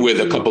with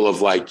a couple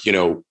of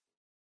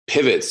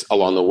pivots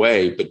along the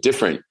way, but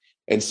different.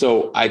 And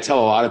so I tell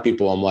a lot of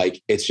people, I'm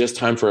like, it's just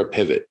time for a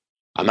pivot.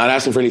 I'm not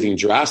asking for anything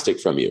drastic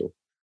from you.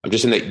 I'm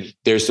just saying that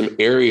there's some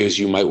areas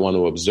you might want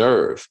to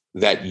observe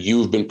that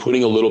you've been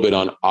putting a little bit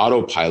on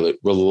autopilot,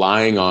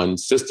 relying on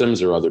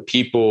systems or other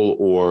people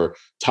or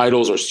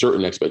titles or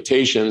certain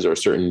expectations or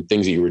certain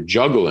things that you were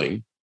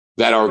juggling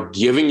that are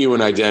giving you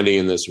an identity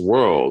in this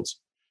world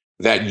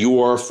that you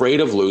are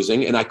afraid of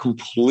losing. And I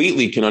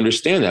completely can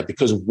understand that,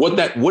 because what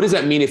does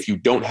that mean if you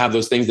don't have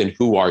those things? Then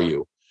who are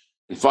you?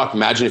 And fuck,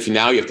 imagine if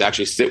now you have to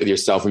actually sit with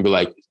yourself and be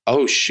like,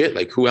 oh shit,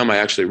 like who am I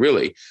actually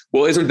really?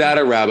 Well, isn't that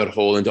a rabbit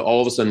hole, and to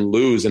all of a sudden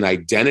lose an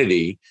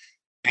identity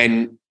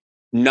and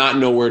not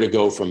know where to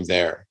go from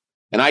there?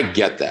 And I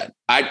get that.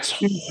 I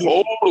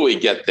totally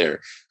get there,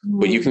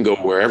 but you can go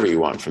wherever you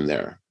want from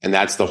there. And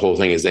that's the whole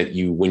thing, is that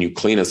when you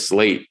clean a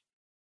slate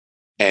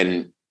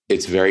and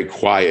it's very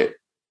quiet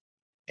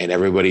and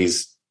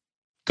everybody's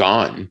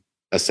gone,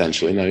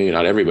 essentially,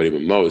 not everybody,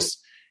 but most,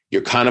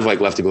 you're kind of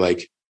like left to go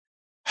like,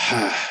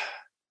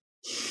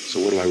 so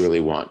what do I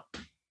really want?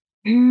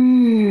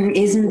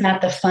 Isn't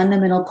that the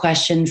fundamental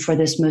question for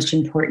this most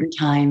important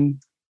time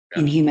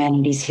in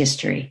humanity's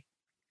history?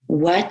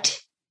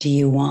 What do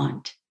you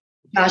want?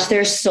 Gosh,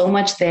 there's so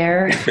much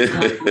there.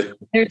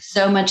 There's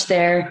so much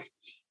there.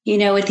 You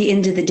know, at the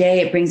end of the day,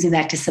 it brings me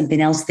back to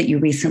something else that you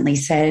recently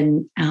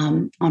said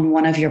on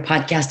one of your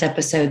podcast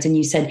episodes. And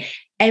you said,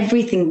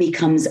 everything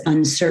becomes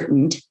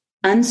uncertain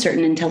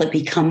until it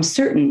becomes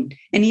certain.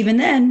 And even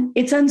then,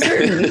 it's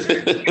uncertain.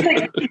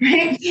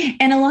 Right?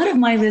 And a lot of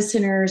my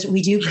listeners,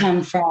 we do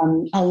come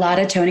from a lot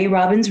of Tony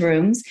Robbins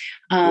rooms.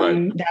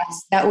 Right.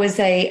 That was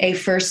a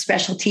first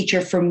special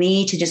teacher for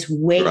me to just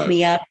wake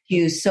me up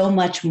to so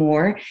much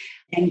more,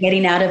 and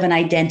getting out of an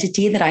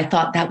identity that I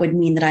thought that would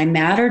mean that I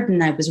mattered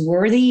and I was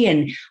worthy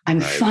and I'm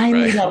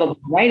finally lovable,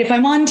 right? If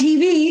I'm on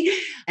TV.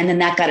 And then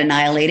that got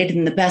annihilated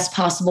in the best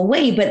possible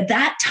way. But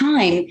that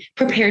time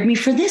prepared me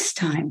for this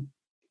time.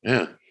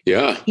 Yeah.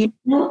 Yeah. You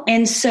know?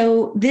 And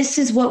so this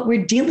is what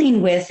we're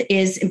dealing with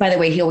is, and by the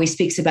way, he always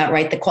speaks about,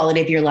 right, the quality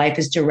of your life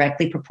is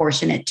directly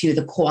proportionate to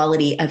the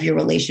quality of your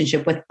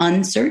relationship with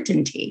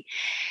uncertainty.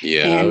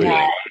 Yeah.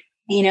 And,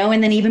 you know,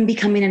 and then even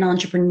becoming an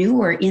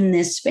entrepreneur in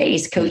this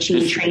space,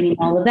 coaching, training,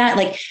 all of that,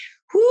 like,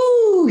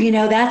 whoo, you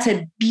know, that's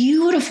a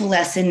beautiful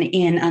lesson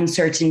in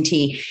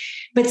uncertainty.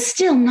 But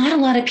still, not a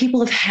lot of people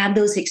have had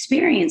those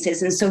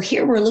experiences. And so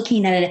here we're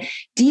looking at a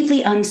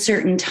deeply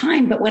uncertain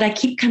time. But what I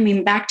keep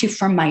coming back to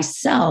for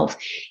myself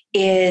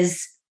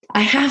is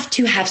I have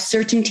to have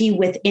certainty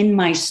within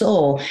my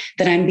soul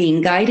that I'm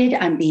being guided,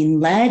 I'm being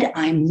led,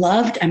 I'm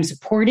loved, I'm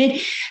supported,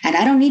 and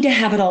I don't need to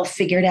have it all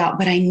figured out,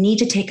 but I need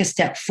to take a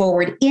step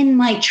forward in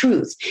my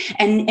truth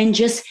and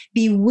just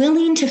be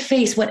willing to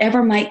face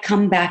whatever might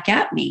come back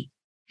at me.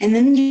 And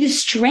then you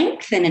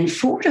strengthen and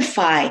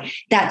fortify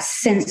that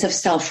sense of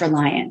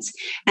self-reliance.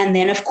 And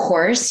then, of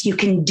course, you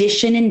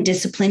condition and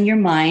discipline your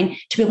mind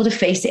to be able to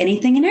face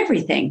anything and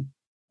everything.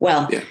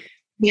 Well,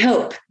 we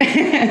hope.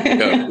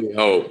 We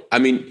hope. I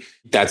mean,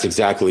 that's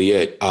exactly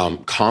it.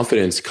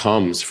 Confidence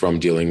comes from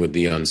dealing with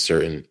the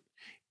uncertain.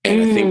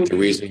 And I think the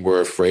reason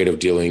we're afraid of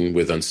dealing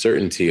with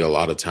uncertainty a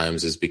lot of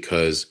times is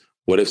because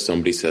what if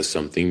somebody says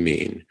something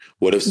mean?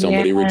 What if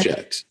somebody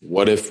rejects?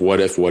 What if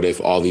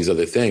all these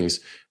other things?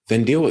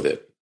 Then deal with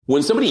it.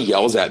 When somebody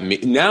yells at me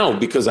now,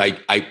 because I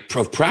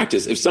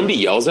practice, if somebody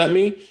yells at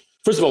me,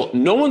 first of all,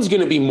 no one's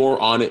going to be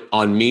more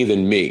on me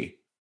than me.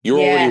 You're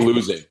already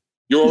losing.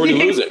 You're already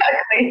losing.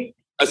 Exactly.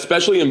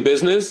 Especially in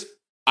business,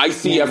 I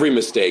see every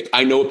mistake.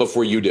 I know it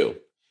before you do.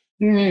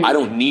 I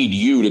don't need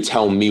you to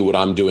tell me what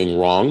I'm doing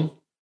wrong.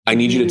 I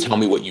need you to tell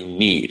me what you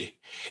need.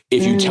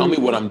 If you tell me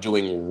what I'm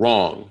doing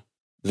wrong,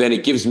 then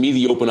it gives me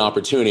the open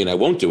opportunity, and I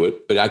won't do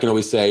it, but I can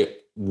always say,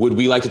 would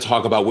we like to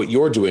talk about what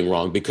you're doing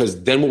wrong?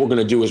 Because then what we're going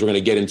to do is we're going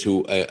to get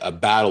into a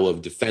battle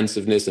of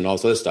defensiveness and all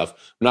this other stuff.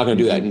 I'm not going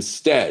to do that.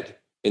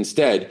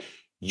 Instead,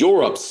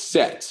 you're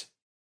upset.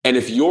 And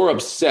if you're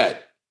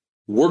upset,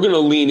 we're going to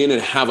lean in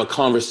and have a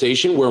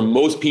conversation where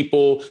most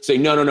people say,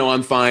 no,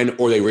 I'm fine,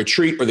 or they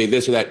retreat, or they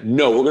this or that.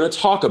 No, we're going to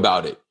talk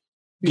about it.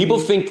 People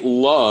think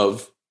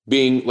love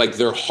being like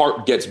their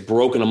heart gets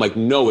broken. I'm like,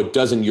 no, it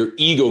doesn't. Your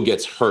ego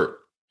gets hurt.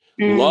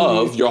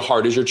 Love, your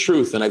heart is your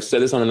truth. And I've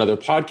said this on another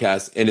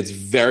podcast, and it's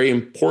very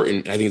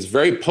important. I think it's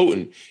very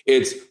potent.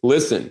 It's,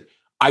 listen,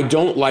 I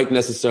don't like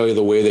necessarily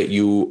the way that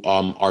you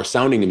are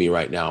sounding to me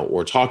right now,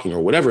 or talking,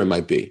 or whatever it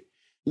might be.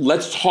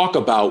 Let's talk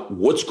about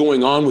what's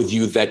going on with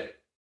you that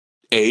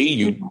A,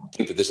 you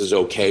think that this is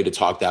okay to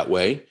talk that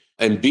way,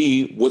 and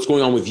B, what's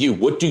going on with you?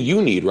 What do you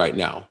need right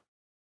now?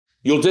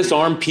 You'll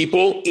disarm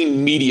people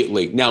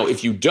immediately. Now,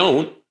 if you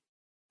don't,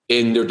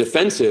 and they're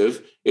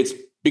defensive, it's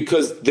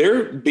because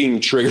they're being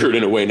triggered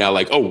in a way now,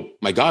 like, oh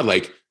my God,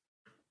 like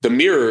the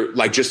mirror,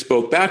 like just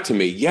spoke back to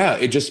me. Yeah,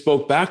 it just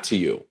spoke back to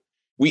you.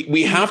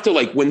 We have to,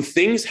 like, when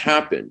things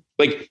happen,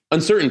 like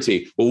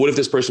uncertainty. Well, what if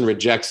this person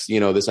rejects,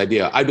 this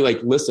idea? I'd be like,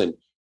 listen,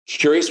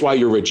 curious why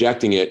you're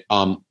rejecting it.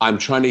 I'm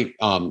trying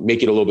to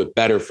make it a little bit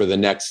better for the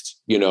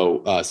next,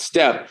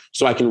 step,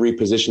 so I can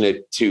reposition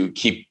it to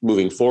keep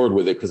moving forward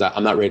with it, because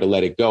I'm not ready to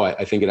let it go.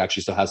 I think it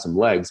actually still has some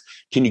legs.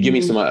 Can you give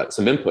me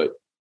some input?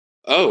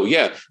 Oh,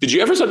 yeah. Did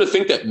you ever start to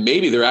think that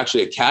maybe they're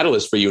actually a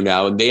catalyst for you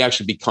now and they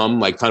actually become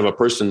like kind of a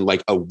person,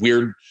 like a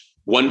weird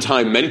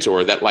one-time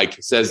mentor that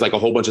like says like a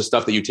whole bunch of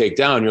stuff that you take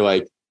down. You're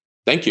like,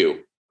 thank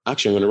you.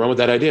 Actually, I'm going to run with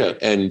that idea.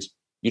 And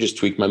you just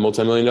tweaked my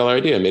multi-million-dollar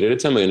idea, made it a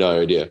 $10 million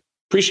idea.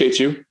 Appreciate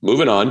you.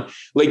 Moving on.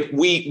 Like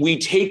we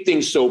take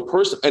things so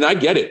personal, and I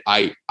get it.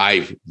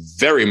 I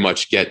very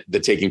much get the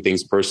taking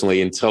things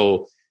personally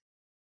until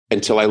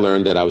I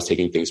learned that I was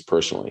taking things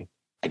personally.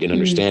 I didn't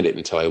understand it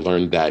until I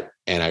learned that.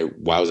 And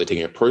why was I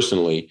taking it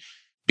personally?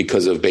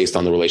 Based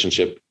on the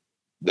relationship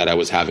that I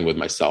was having with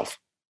myself.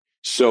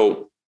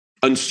 So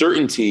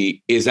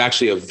uncertainty is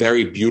actually a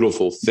very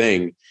beautiful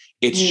thing.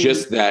 It's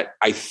just that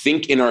I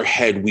think in our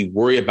head, we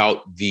worry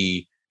about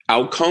the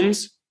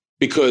outcomes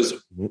because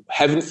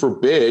heaven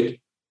forbid,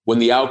 when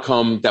the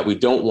outcome that we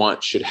don't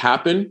want should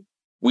happen,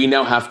 we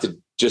now have to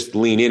just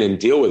lean in and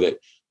deal with it.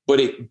 But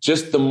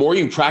the more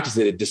you practice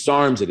it, it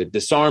disarms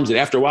it.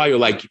 After a while,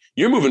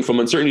 you're moving from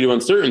uncertainty to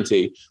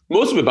uncertainty.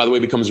 Most of it, by the way,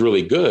 becomes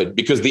really good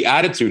because the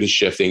attitude is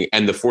shifting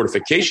and the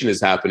fortification is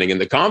happening and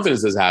the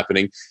confidence is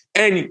happening.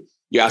 And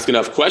you ask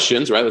enough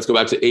questions, right? Let's go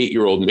back to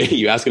 8-year-old me.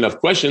 You ask enough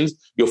questions,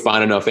 you'll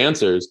find enough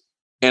answers.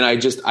 And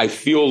I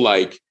feel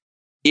like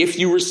if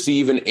you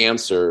receive an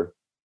answer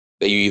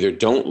that you either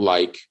don't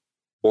like,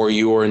 or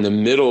you are in the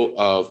middle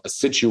of a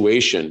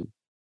situation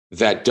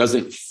that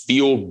doesn't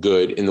feel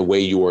good in the way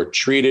you are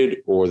treated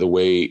or the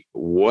way,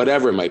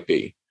 whatever it might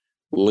be,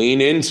 lean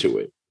into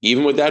it.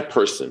 Even with that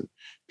person,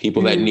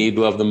 people that need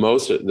love the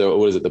most,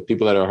 the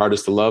people that are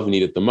hardest to love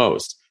need it the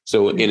most.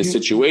 So in a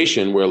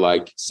situation where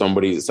like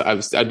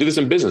I do this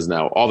in business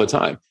now all the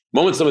time.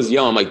 The moment someone's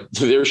yelling, I'm like,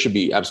 there should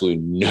be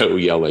absolutely no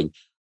yelling.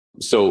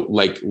 So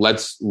like,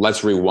 let's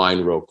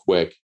rewind real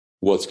quick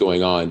what's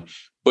going on.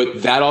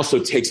 But that also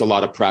takes a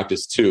lot of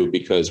practice too,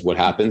 because what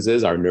happens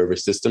is our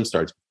nervous system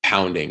starts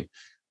pounding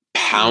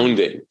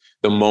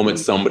the moment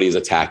somebody is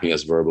attacking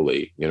us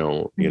verbally,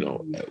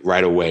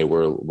 right away,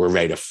 we're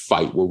ready to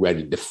fight. We're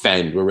ready to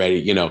defend. We're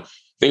ready,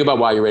 think about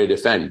why you're ready to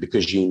defend,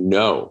 because you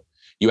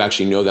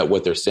actually know that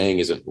what they're saying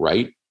isn't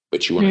right,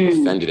 but you want to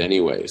defend it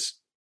anyways.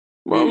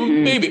 Well,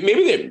 maybe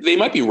they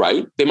might be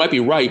right. They might be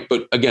right.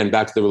 But again,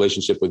 back to the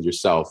relationship with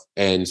yourself.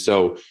 And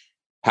so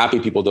happy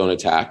people don't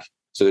attack.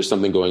 So there's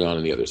something going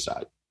on the other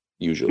side,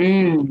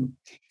 usually.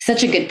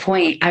 Such a good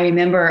point. I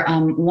remember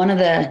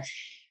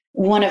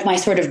one of my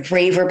sort of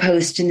braver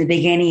posts in the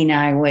beginning,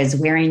 I was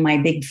wearing my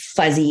big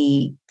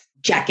fuzzy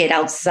jacket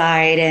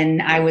outside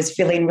and I was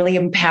feeling really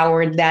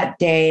empowered that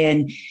day.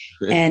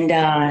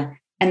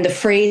 And the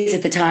phrase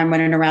at the time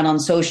running around on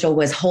social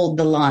was hold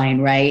the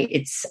line, right?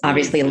 It's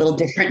obviously a little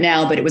different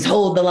now, but it was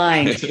hold the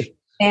line.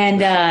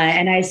 And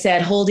I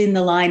said, holding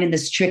the line in the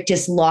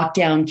strictest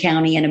lockdown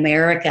county in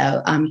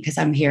America, because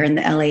I'm here in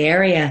the LA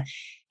area.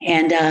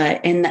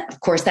 And of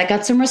course, that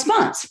got some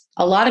response.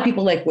 A lot of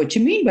people like, what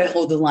you mean by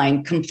hold the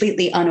line?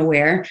 Completely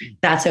unaware.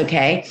 That's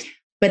okay.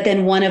 But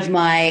then one of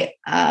my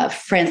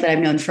friends that I've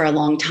known for a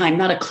long time,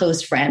 not a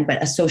close friend,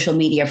 but a social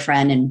media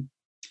friend, and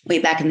way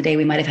back in the day,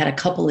 we might have had a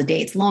couple of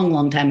dates,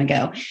 long time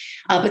ago,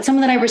 but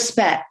someone that I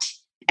respect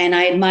and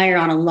I admire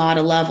on a lot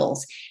of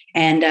levels.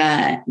 And,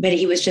 but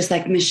he was just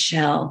like,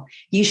 Michelle,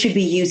 you should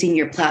be using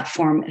your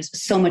platform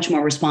so much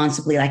more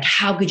responsibly. Like,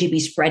 how could you be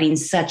spreading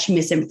such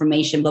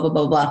misinformation, blah, blah,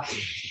 blah, blah.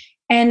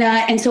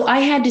 And so I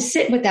had to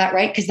sit with that,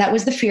 right? Because that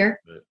was the fear.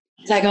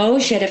 It's like, oh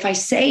shit, if I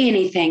say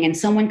anything and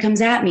someone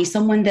comes at me,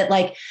 someone that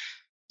like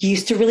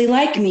used to really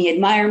like me,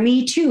 admire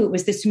me too. It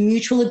was this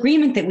mutual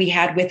agreement that we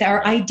had with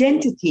our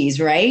identities,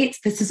 right?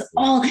 This is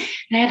all, and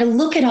I had to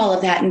look at all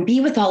of that and be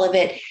with all of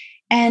it.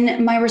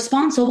 And my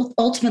response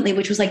ultimately,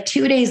 which was like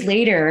 2 days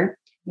later,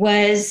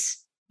 was,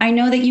 I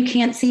know that you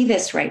can't see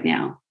this right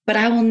now, but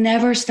I will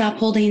never stop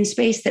holding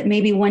space that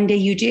maybe one day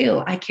you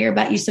do. I care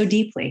about you so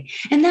deeply.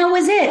 And that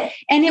was it.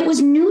 And it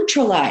was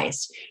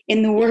neutralized.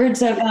 In the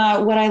words of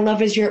what I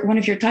love is one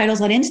of your titles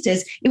on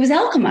Instas, it was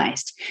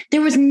alchemized. There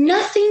was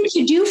nothing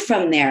to do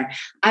from there.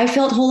 I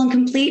felt whole and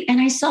complete,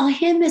 and I saw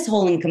him as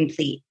whole and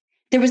complete.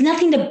 There was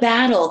nothing to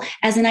battle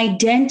as an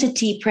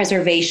identity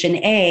preservation,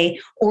 A,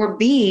 or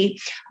B,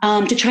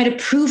 to try to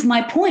prove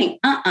my point.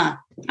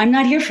 I'm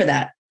not here for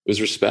that. It was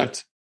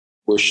respect.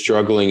 We're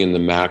struggling in the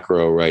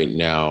macro right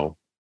now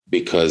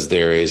because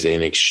there is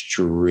an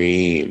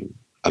extreme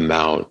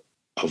amount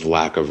of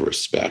lack of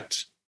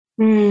respect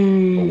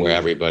for where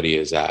everybody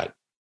is at.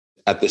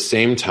 At the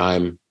same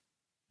time,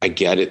 I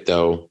get it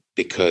though,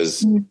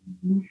 because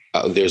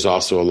there's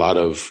also a lot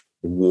of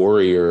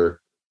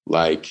warrior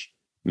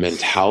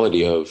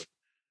mentality of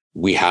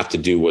we have to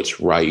do what's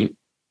right.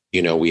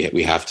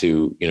 We have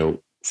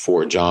to,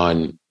 forge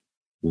on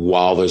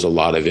while there's a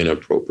lot of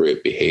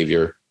inappropriate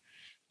behavior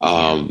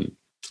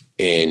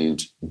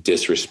and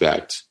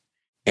disrespect.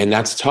 And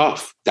that's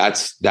tough.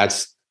 That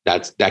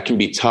can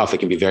be tough. It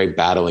can be very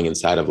battling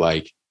inside of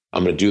like,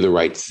 I'm going to do the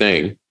right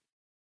thing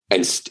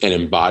and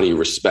embody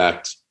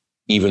respect,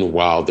 even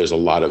while there's a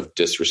lot of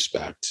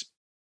disrespect.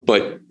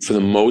 But for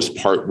the most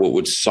part, what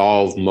would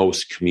solve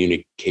most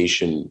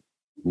communication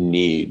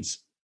needs,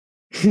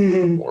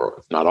 or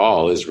if not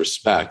all, is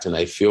respect. And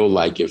I feel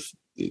like if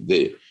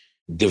the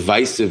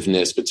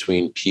divisiveness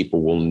between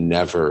people will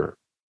never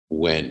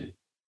win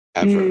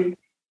ever.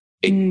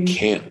 It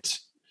can't.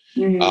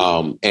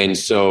 And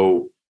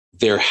so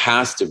there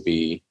has to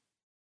be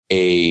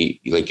a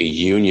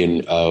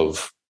union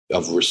of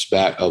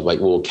respect, of like,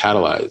 well,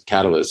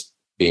 catalyst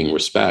being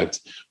respect,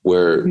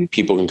 where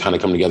people can kind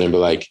of come together and be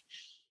like,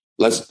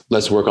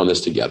 let's work on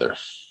this together.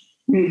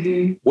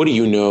 What do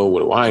you know?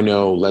 What do I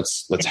know?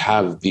 Let's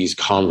have these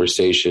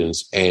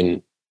conversations,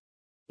 and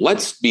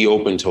let's be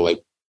open to like,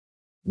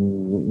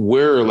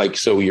 we're like,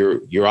 so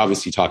you're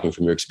obviously talking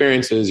from your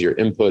experiences, your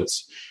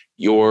inputs,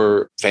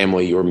 your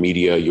family, your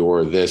media,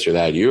 your this or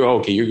that. You're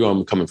okay.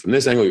 You're coming from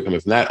this angle. You're coming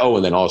from that. Oh,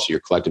 and then also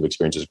your collective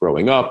experiences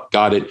growing up.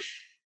 Got it.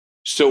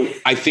 So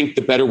I think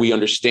the better we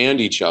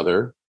understand each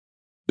other,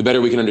 the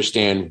better we can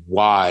understand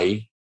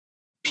why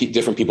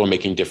different people are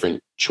making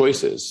different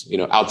choices,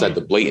 outside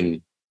the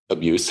blatant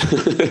abuse.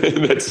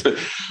 That's,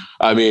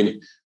 I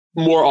mean,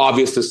 more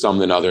obvious to some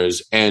than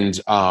others. And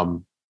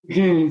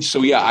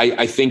so, yeah,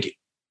 I think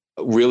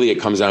really it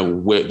comes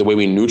down with the way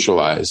we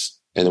neutralize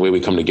and the way we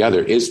come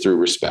together is through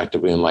respect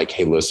of being like,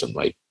 hey, listen,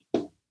 like,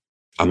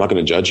 I'm not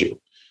going to judge you.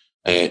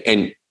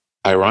 And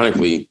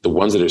ironically, the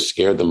ones that are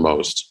scared the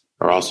most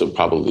are also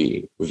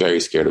probably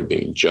very scared of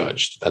being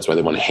judged. That's why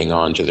they want to hang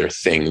on to their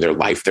thing, their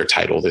life, their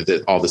title,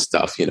 all this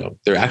stuff.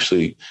 They're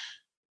actually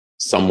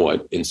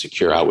somewhat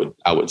insecure,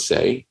 I would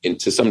say, and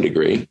to some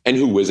degree. And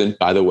who isn't,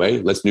 by the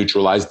way? Let's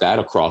neutralize that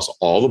across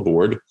all the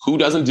board. Who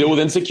doesn't deal with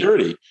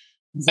insecurity?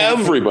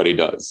 Exactly. Everybody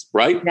does,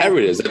 right? Exactly.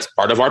 Everybody does. That's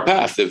part of our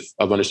path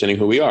of understanding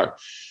who we are.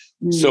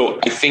 So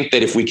I think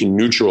that if we can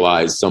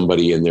neutralize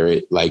somebody in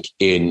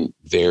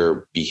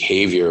their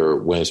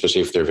behavior,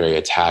 especially if they're very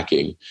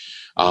attacking,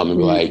 and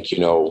be like,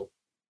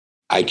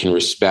 I can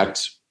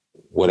respect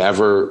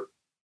whatever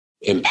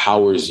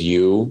empowers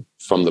you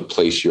from the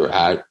place you're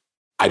at.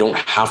 I don't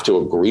have to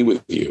agree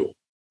with you,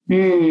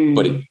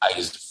 but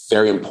it's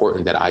very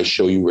important that I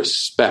show you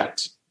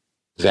respect,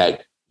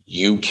 that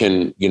you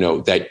can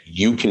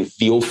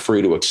feel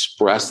free to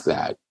express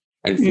that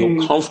and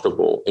feel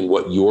comfortable in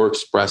what you're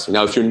expressing.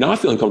 Now, if you're not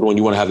feeling comfortable and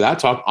you want to have that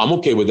talk, I'm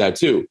okay with that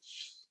too.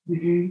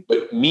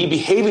 But me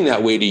behaving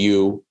that way to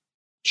you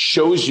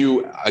shows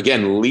you,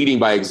 again, leading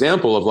by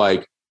example of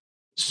like,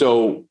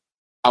 so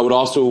I would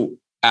also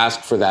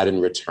ask for that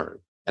in return.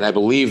 And I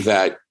believe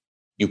that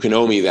you can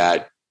owe me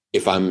that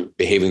if I'm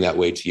behaving that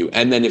way to you.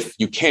 And then if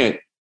you can't,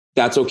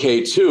 that's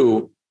okay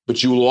too.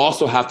 But you will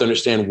also have to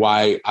understand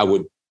why I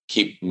would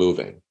keep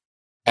moving.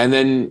 And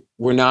then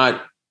we're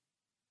not,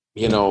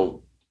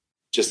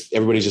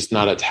 everybody's just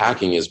not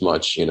attacking as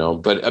much,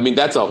 But I mean,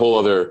 that's a whole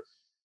other,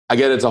 I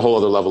get it's a whole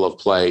other level of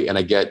play. And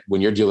I get when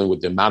you're dealing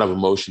with the amount of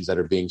emotions that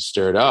are being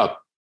stirred up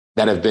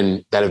that have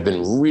been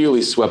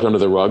really swept under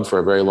the rug for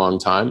a very long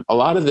time. A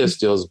lot of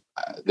this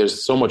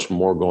there's so much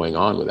more going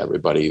on with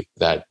everybody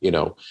that,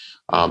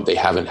 they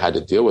haven't had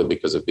to deal with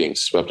because of being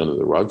swept under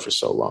the rug for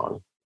so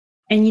long.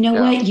 And you know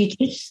what?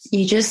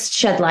 You just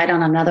shed light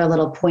on another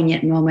little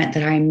poignant moment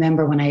that I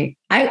remember when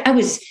I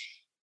was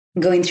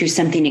going through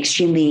something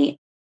extremely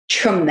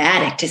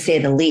traumatic, to say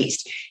the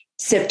least.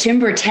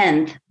 September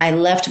 10th, I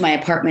left my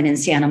apartment in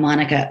Santa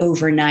Monica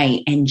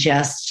overnight and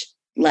just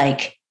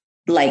like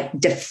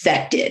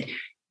defected.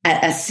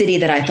 A city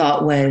that I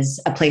thought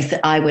was a place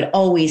that I would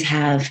always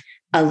have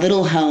a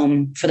little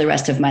home for the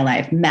rest of my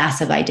life,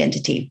 massive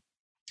identity.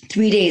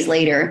 3 days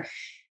later,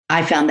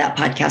 I found that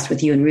podcast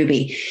with you and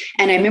Ruby.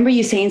 And I remember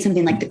you saying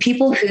something like, the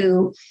people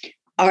who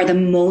are the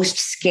most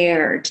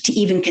scared to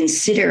even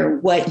consider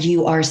what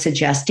you are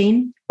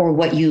suggesting or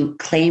what you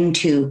claim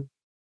to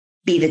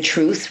be the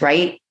truth,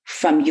 right?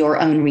 From your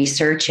own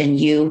research and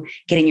you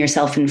getting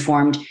yourself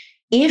informed.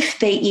 If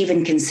they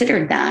even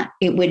considered that,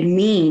 it would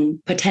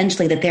mean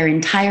potentially that their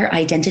entire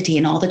identity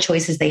and all the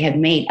choices they had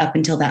made up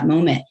until that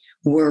moment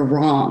were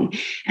wrong.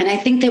 And I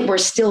think that we're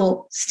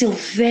still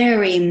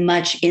very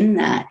much in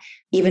that,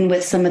 even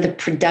with some of the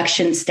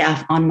production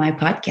staff on my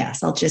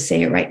podcast. I'll just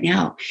say it right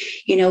now.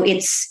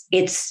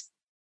 It's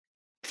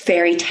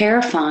very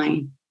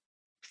terrifying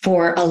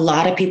for a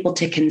lot of people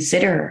to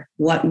consider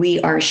what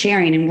we are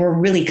sharing. And we're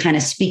really kind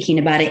of speaking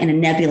about it in a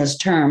nebulous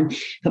term,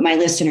 but my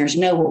listeners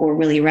know what we're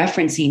really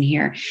referencing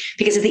here.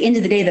 Because at the end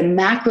of the day, the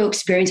macro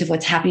experience of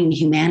what's happening in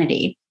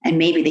humanity and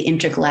maybe the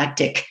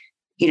intergalactic,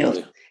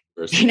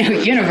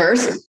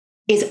 universe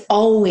is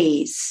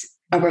always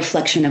a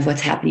reflection of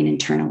what's happening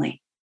internally.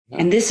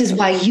 And this is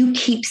why you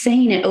keep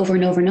saying it over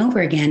and over and over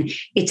again.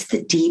 It's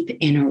the deep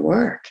inner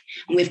work.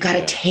 And we've got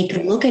to take a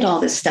look at all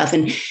this stuff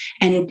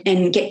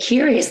and get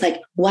curious.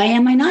 Like, why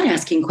am I not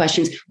asking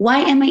questions? Why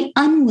am I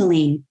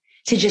unwilling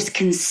to just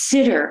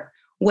consider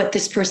what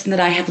this person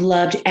that I have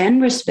loved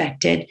and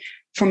respected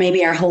for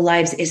maybe our whole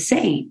lives is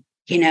saying,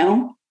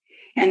 And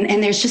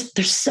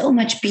there's so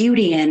much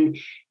beauty and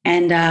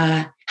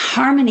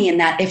harmony in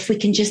that if we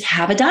can just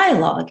have a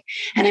dialogue.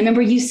 And I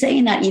remember you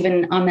saying that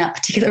even on that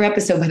particular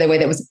episode, by the way,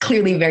 that was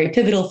clearly very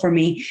pivotal for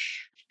me,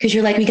 because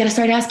you're like, we got to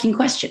start asking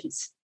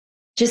questions.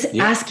 Just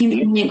asking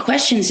poignant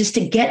questions just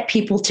to get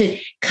people to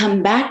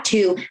come back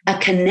to a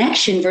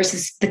connection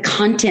versus the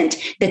content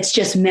that's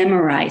just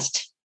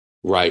memorized.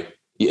 Right.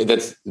 Yeah,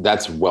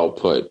 that's well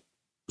put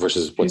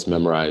versus what's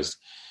memorized.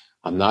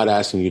 I'm not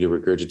asking you to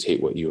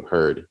regurgitate what you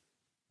heard.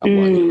 I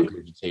want you to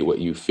regurgitate what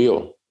you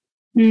feel.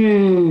 What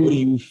do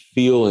you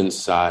feel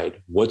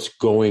inside? What's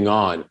going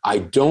on? I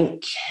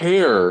don't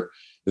care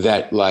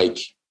that, like,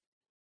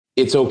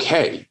 it's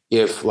okay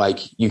if, like,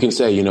 you can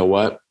say, you know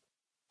what?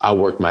 I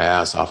worked my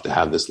ass off to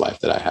have this life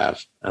that I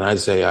have. And I'd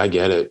say, I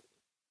get it.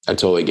 I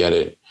totally get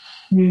it.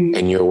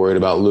 And you're worried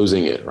about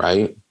losing it,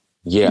 right?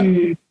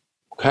 Yeah.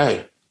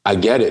 Okay. I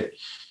get it.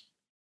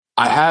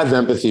 I have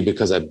empathy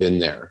because I've been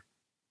there.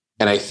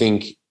 And I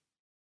think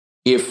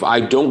if I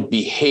don't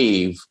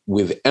behave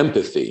with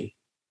empathy,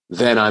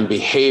 then I'm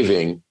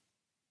behaving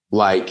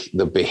like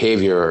the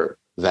behavior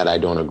that I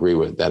don't agree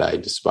with, that I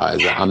despise.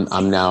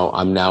 I'm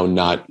now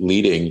not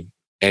leading.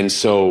 And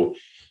so,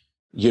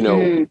 you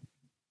know,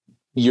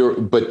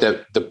 but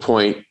the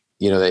point,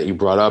 you know, that you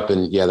brought up,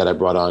 and that I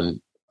brought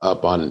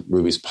up on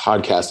Ruby's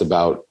podcast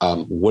about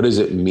what does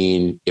it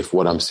mean if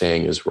what I'm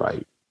saying is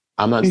right?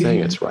 I'm not saying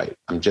it's right.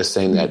 I'm just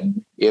saying that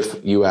if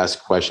you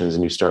ask questions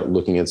and you start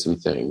looking at some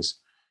things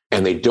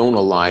and they don't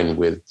align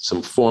with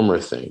some former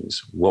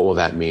things, what will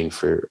that mean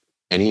for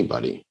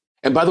anybody?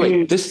 And by the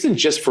way, this isn't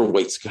just for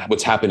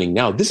what's happening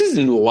now. This is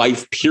in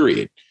life,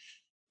 period.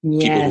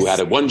 Yes. People who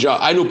had one job.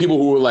 I know people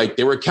who were like,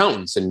 they were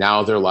accountants and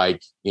now they're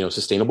like, you know,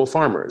 sustainable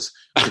farmers.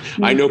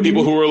 I know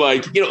people who were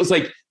like, you know, it's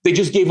like they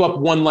just gave up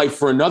one life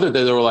for another.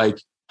 That they were like,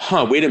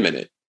 wait a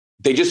minute.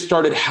 They just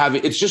started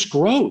having, it's just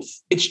growth.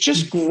 It's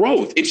just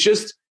growth. It's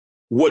just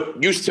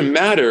what used to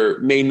matter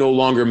may no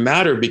longer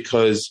matter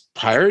because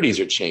priorities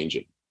are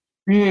changing.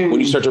 When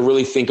you start to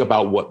really think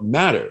about what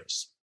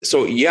matters.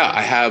 So yeah,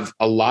 I have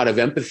a lot of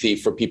empathy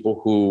for people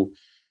who,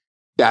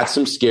 that's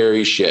some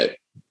scary shit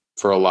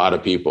for a lot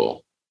of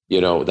people.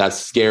 You know, that's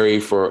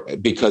scary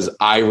because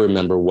I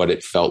remember what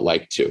it felt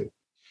like too.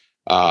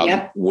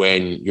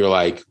 When you're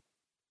like,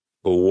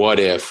 but what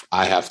if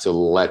I have to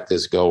let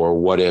this go? Or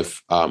what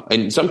if,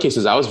 in some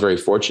cases I was very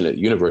fortunate.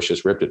 The universe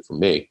just ripped it from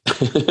me.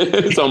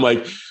 So I'm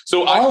like,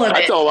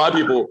 I tell a lot of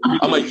people,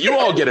 I'm like, you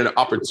all get an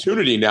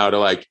opportunity now to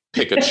like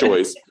pick a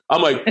choice.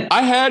 I'm like,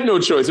 I had no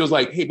choice. It was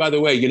like, hey, by the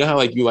way, you know how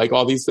like you like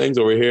all these things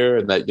over here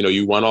and that, you know,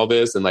 you want all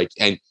this and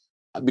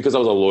because I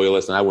was a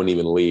loyalist and I wouldn't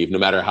even leave, no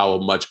matter how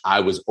much I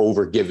was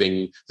over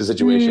giving the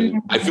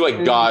situation. I feel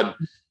like God,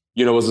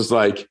 you know, was just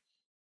like,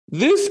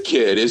 this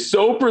kid is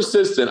so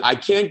persistent. I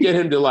can't get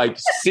him to like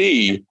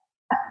see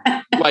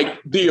like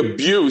the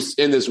abuse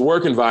in this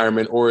work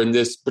environment or in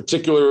this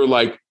particular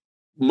like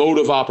mode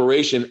of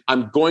operation.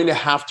 I'm going to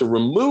have to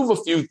remove a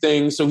few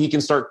things so he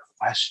can start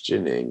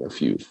questioning a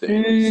few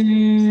things.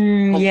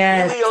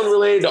 Completely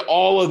unrelated to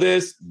all of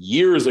this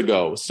years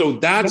ago. So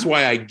that's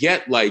why I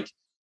get like,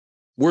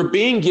 we're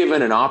being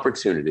given an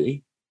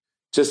opportunity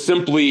to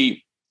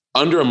simply,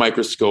 under a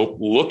microscope,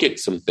 look at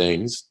some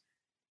things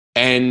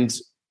and,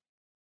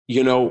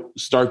 you know,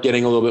 start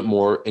getting a little bit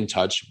more in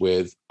touch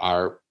with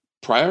our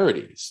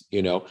priorities,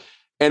 you know.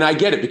 And I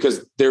get it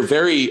because they're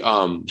very,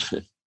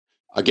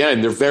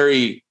 again, they're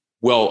very,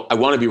 well, I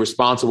want to be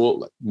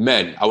responsible.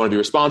 Men, I want to be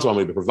responsible. I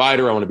want to be a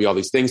provider. I want to be all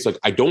these things. Like,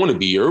 I don't want to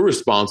be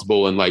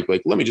irresponsible and like,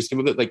 let me just give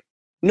it like,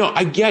 no,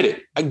 I get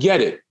it. I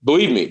get it.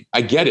 Believe me,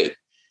 I get it.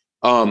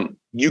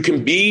 You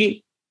can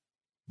be,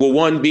 well,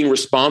 one, being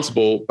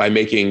responsible by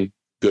making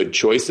good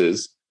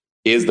choices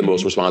is the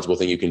most responsible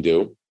thing you can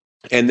do.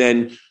 And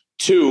then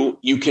two,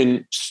 you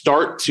can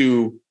start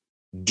to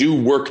do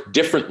work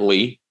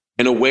differently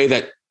in a way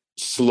that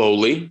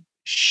slowly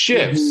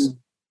shifts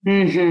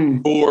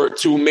or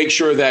to make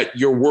sure that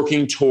you're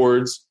working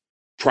towards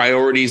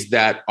priorities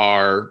that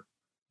are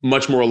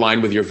much more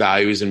aligned with your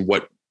values and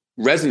what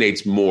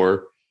resonates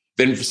more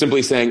than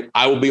simply saying,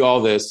 I will be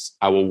all this.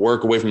 I will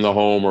work away from the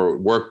home or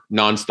work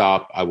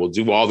nonstop. I will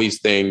do all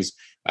these things,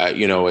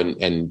 you know,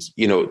 and,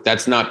 you know,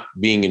 that's not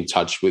being in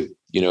touch with,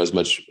 you know, as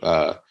much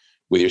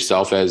with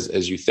yourself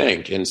as you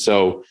think. And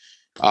so,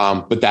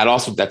 but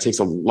that takes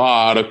a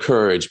lot of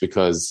courage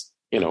because,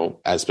 you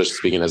know, especially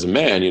speaking as a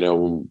man, you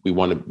know, we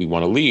want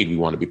to lead, we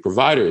want to be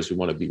providers, we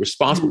want to be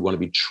responsible, we want to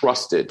be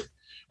trusted.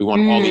 We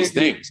want all these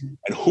things.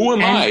 And who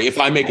am I if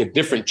I make a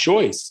different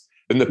choice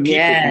than the people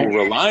who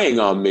are relying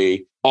on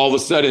me? All of a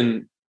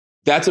sudden,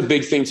 that's a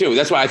big thing too.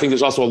 That's why I think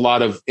there's also a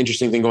lot of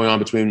interesting thing going on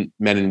between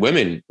men and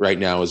women right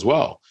now as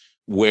well,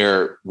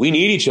 where we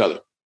need each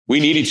other. We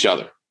need each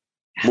other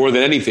more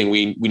than anything.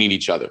 We need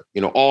each other,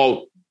 you know,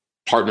 all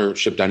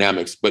partnership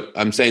dynamics. But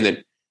I'm saying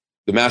that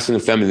the masculine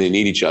and feminine, they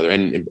need each other,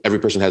 and every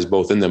person has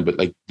both in them. But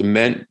like the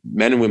men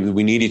and women,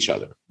 we need each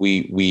other.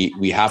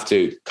 We have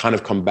to kind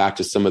of come back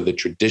to some of the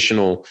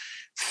traditional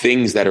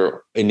things that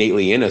are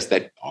innately in us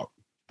that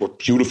were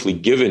beautifully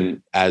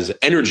given as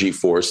energy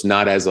force,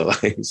 not as a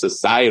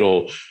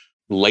societal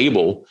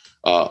label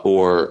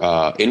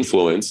or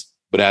influence,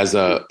 but as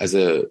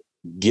a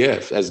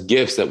gift, as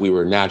gifts that we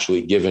were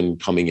naturally given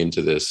coming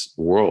into this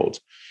world.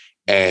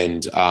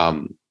 And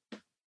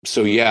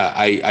so, yeah,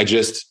 I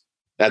just,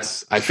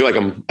 I feel like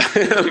I'm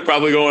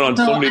probably going on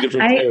so many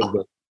different tales,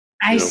 but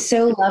I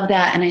so love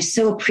that. And I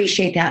so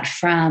appreciate that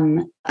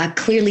from a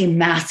clearly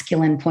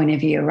masculine point of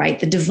view, right?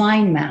 The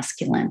divine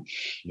masculine.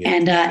 Yeah.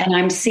 And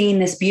I'm seeing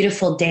this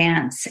beautiful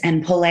dance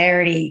and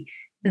polarity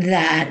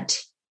that,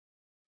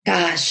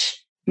 gosh,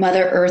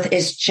 Mother Earth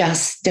is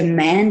just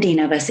demanding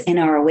of us in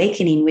our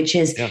awakening, which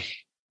is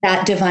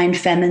that divine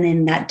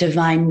feminine, that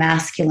divine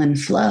masculine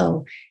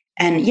flow.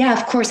 And yeah,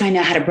 of course, I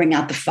know how to bring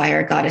out the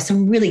fire goddess.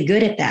 I'm really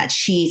good at that.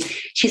 She's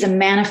a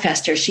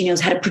manifester. She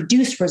knows how to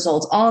produce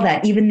results, all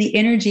that, even the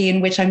energy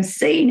in which I'm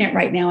saying it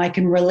right now, I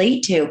can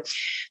relate to.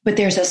 But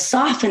there's a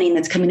softening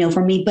that's coming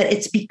over me, but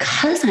it's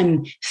because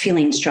I'm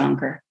feeling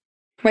stronger,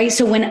 right?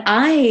 So when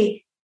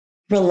I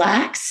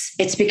relax,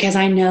 it's because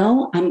I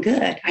know I'm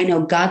good. I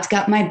know God's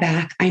got my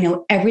back. I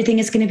know everything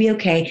is going to be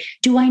okay.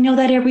 Do I know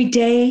that every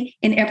day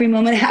in every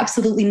moment?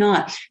 Absolutely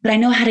not. But I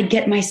know how to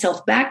get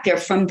myself back there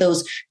from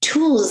those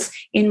tools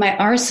in my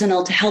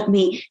arsenal to help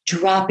me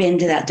drop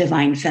into that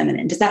divine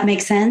feminine. Does that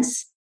make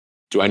sense?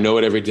 Do I know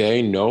it every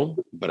day? No,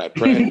 but I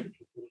pray.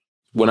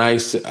 When I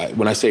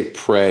say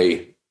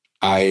pray,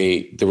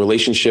 the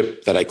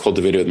relationship that I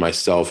cultivated with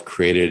myself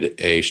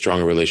created a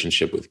stronger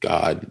relationship with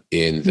God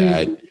in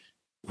that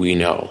we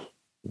know,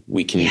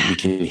 we can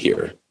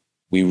hear,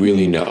 we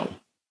really know.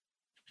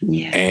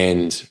 Yeah.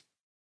 And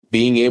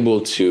being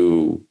able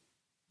to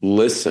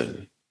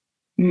listen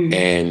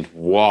and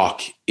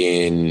walk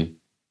in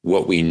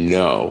what we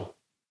know,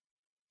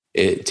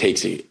 it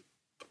takes a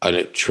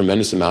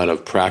tremendous amount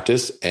of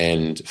practice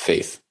and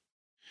faith.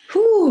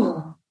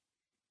 Whew.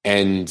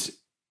 And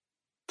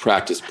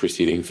practice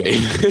preceding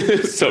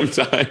faith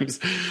sometimes.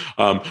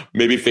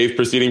 Maybe faith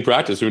preceding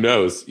practice, who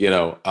knows,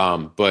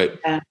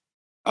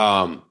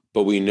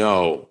 but we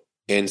know.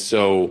 And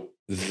so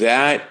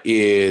that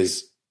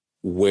is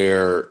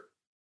where,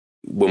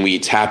 when we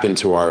tap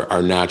into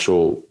our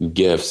natural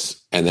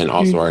gifts and then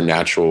also our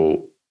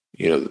natural,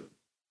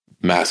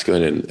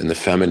 masculine and the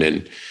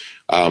feminine,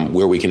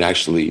 where we can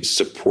actually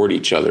support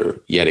each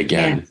other yet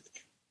again,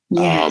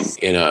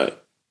 in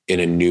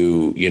a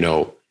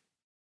new,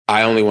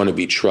 I only want to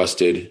be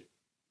trusted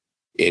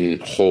in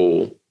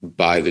whole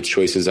by the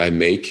choices I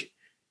make,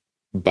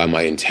 by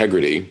my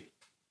integrity.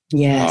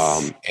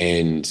 Yes.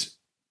 And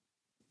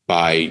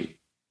by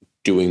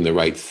doing the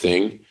right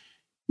thing,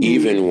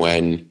 even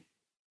when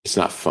it's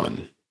not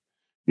fun,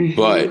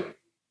 but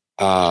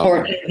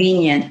or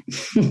convenient,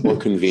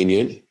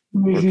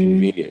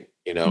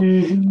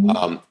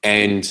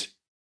 and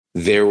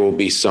there will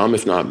be some,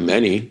 if not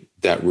many,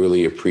 that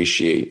really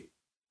appreciate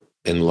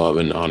and love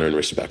and honor and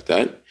respect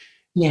that.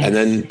 Yes. And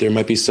then there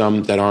might be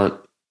some that aren't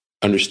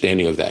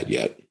understanding of that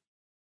yet.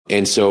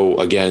 And so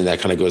again, that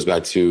kind of goes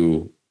back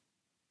to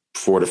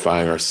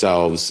fortifying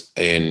ourselves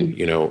and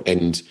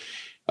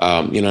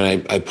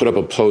I put up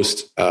a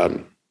post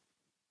the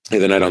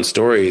other night on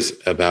stories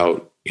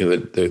about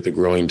the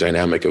growing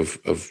dynamic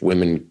of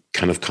women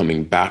kind of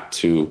coming back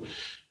to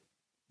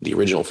the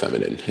original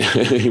feminine,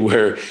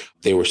 where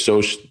they are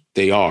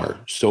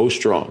so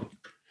strong,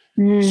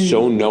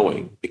 so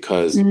knowing,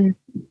 because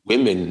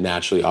women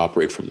naturally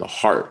operate from the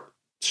heart.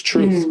 It's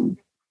truth.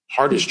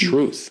 Heart is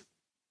truth.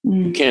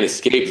 You can't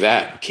escape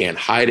that. You can't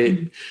hide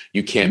it.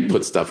 You can't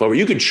put stuff over.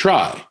 You can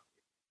try,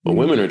 but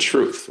women are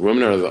truth.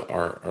 Women are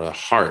the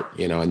heart,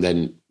 and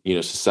then,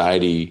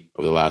 society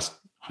over the last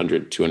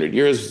 100, 200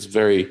 years is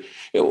very,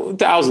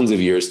 thousands of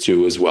years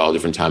too, as well,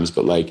 different times,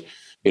 but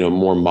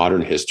more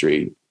modern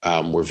history,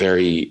 we're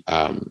very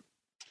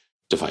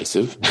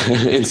divisive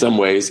in some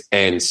ways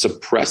and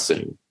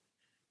suppressing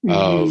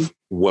of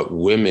what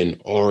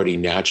women already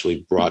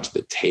naturally brought to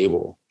the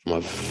table from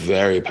a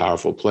very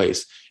powerful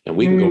place. And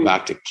we can go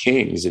back to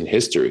kings in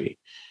history,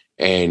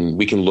 and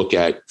we can look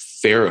at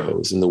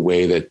pharaohs and the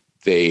way that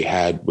they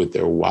had with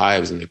their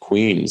wives and the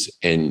queens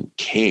and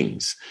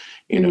kings,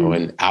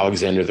 and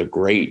Alexander the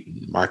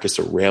Great, Marcus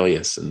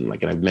Aurelius, and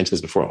I've mentioned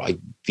this before,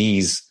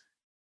 these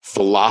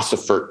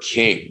philosopher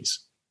kings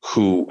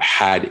who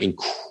had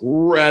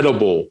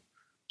incredible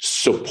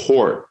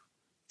support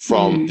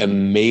from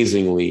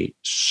amazingly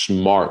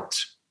smart,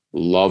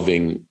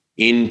 loving,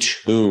 in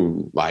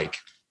tune,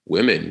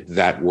 women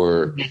that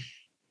were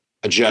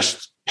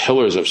just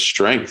pillars of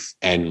strength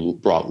and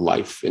brought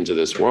life into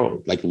this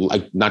world. Like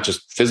not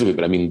just physically,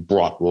 but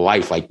brought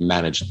life,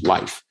 managed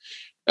life.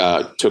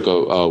 Took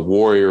a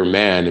warrior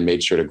man and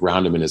made sure to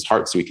ground him in his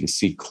heart so he can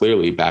see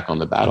clearly back on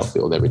the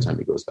battlefield every time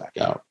he goes back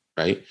out.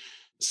 Right.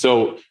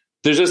 So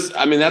there's just,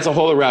 that's a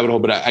whole other rabbit hole,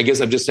 but I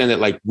guess I'm just saying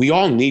that we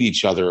all need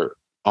each other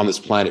on this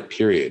planet,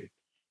 period.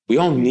 We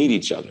all need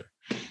each other.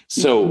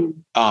 So,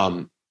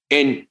 and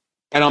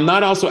And I'm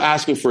not also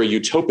asking for a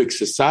utopic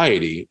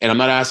society. And I'm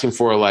not asking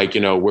for like,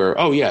 where,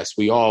 oh, yes,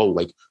 we all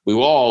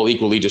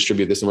equally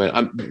distribute this.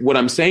 What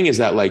I'm saying is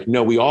that like,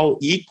 no, we all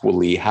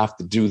equally have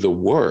to do the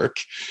work,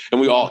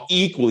 and we all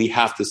equally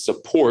have to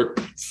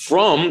support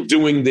from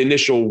doing the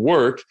initial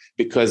work,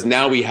 because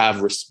now we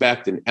have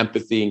respect and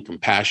empathy and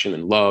compassion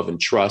and love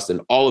and trust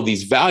and all of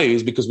these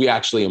values because we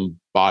actually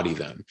embody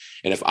them.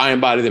 And if I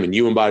embody them and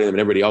you embody them and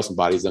everybody else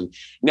embodies them,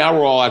 now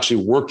we're all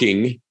actually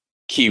working,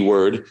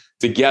 keyword,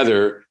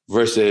 together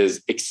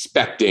versus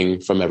expecting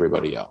from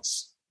everybody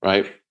else,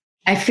 right?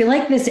 I feel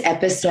like this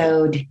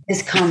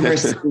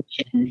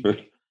conversation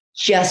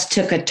just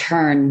took a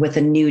turn with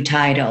a new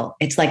title.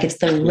 It's like it's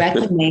the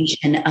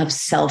reclamation of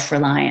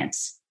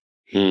self-reliance.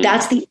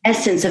 That's the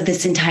essence of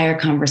this entire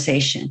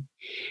conversation.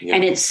 Yeah.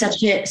 And it's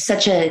such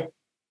a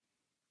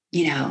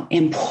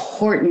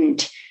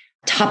important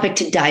topic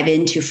to dive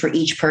into for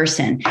each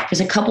person. There's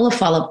a couple of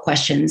follow-up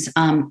questions.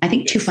 I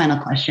think 2 final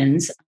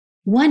questions.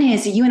 One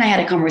is, you and I had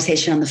a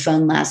conversation on the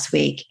phone last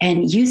week,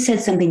 and you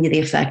said something to the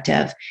effect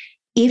of,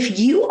 if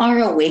you are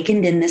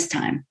awakened in this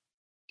time,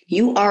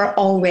 you are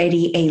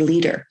already a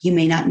leader. You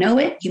may not know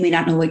it. You may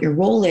not know what your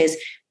role is,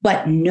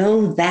 but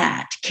know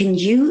that. Can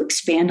you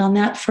expand on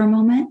that for a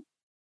moment?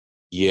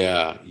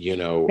 Yeah.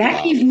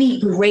 That gave me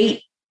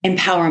great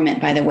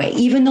empowerment, by the way,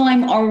 even though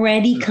I'm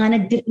already kind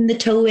of dipping the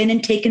toe in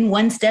and taking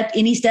one step,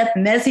 any step,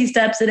 messy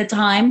steps at a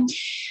time.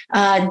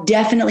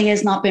 Definitely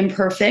has not been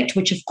perfect,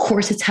 which of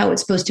course it's how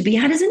it's supposed to be.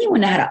 How does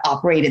anyone know how to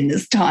operate in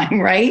this time,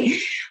 right?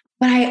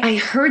 But I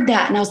heard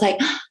that and I was like,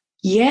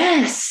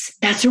 yes,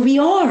 that's where we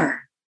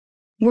are.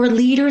 We're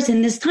leaders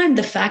in this time,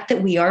 the fact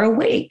that we are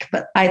awake.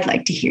 But I'd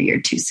like to hear your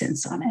 2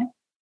 cents on it.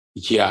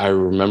 Yeah, I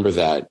remember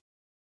that.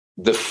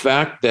 The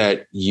fact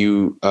that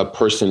a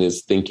person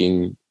is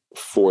thinking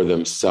for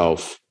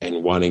themselves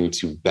and wanting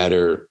to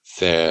better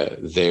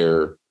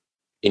their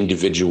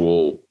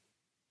individual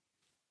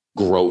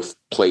growth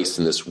place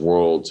in this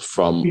world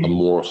from a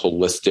more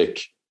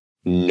holistic,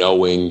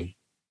 knowing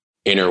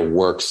inner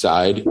work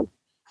side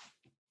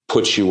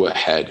puts you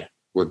ahead,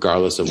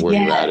 regardless of where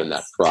you're at in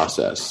that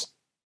process.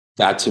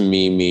 That to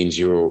me means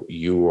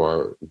you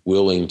are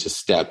willing to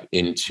step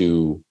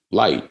into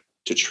light,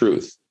 to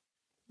truth.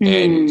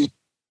 And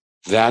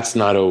that's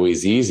not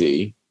always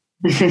easy.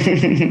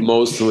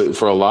 Mostly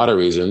for a lot of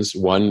reasons.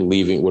 One,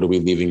 what are we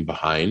leaving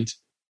behind?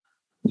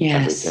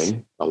 Yes.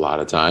 Everything, a lot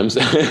of times,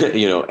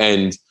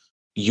 and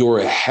you're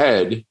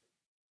ahead,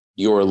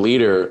 you're a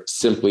leader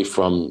simply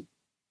from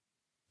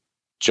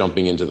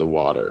jumping into the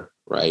water,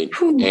 right?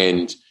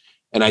 And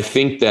I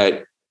think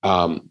that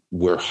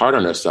we're hard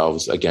on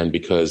ourselves again,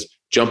 because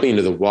jumping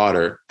into the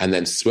water and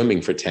then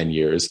swimming for 10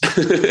 years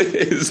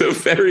is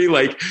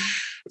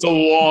it's a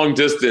long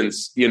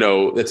distance,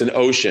 it's an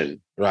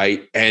ocean,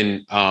 right?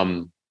 And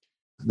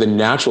the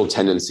natural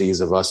tendencies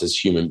of us as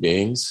human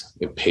beings,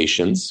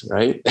 patience,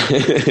 right?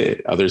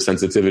 Other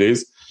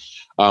sensitivities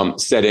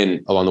set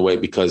in along the way,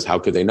 because how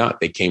could they not?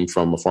 They came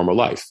from a former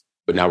life,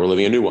 but now we're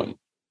living a new one.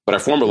 But our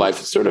former life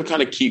sort of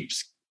kind of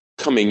keeps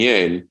coming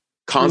in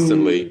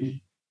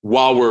constantly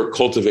while we're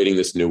cultivating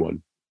this new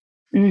one.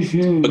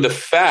 But the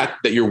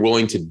fact that you're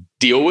willing to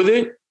deal with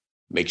it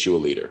makes you a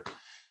leader.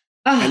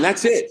 And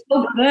that's it.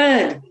 So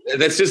good.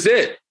 That's just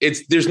it.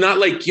 There's not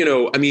like,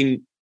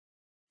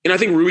 I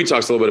think Ruby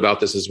talks a little bit about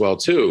this as well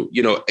too.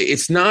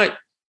 It's not,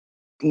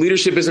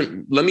 leadership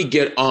isn't, let me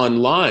get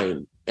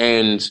online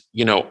and,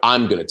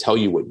 I'm going to tell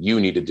you what you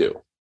need to do.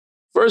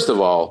 First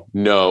of all,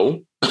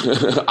 no,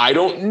 I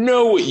don't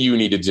know what you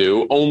need to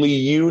do. Only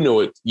you know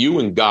it. You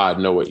and God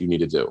know what you need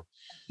to do.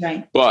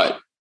 Right. But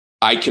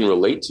I can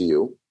relate to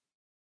you,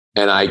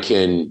 and I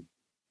can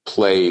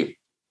lead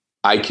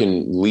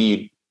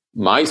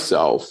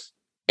myself.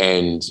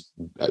 And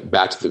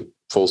back to the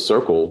full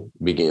circle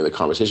beginning of the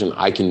conversation,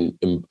 I can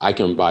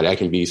embody, I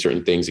can be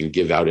certain things and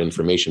give out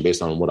information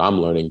based on what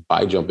I'm learning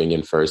by jumping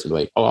in first and be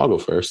like, oh, I'll go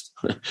first.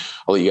 I'll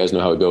let you guys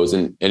know how it goes.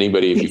 And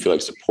anybody, if you feel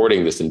like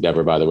supporting this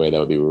endeavor, by the way, that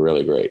would be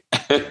really great.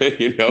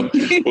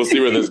 We'll see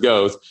where this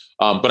goes.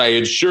 But I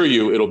assure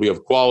you, it'll be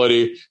of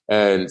quality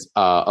and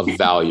of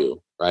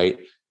value, right?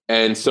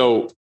 And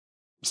so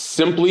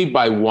simply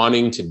by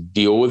wanting to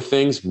deal with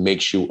things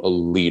makes you a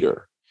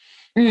leader.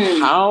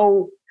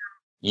 How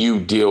you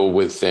deal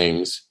with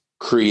things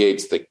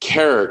creates the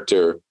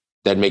character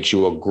that makes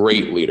you a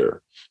great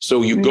leader.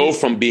 So you go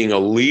from being a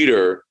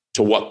leader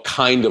to what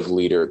kind of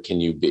leader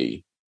can you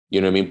be? You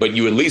know what I mean? But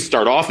you at least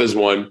start off as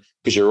one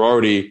because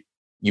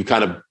you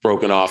kind of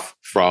broken off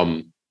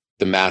from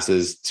the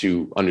masses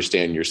to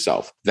understand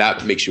yourself.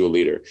 That makes you a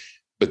leader.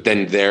 But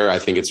then I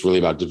think it's really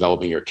about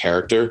developing your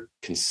character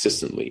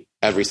consistently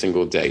every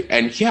single day.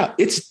 And yeah,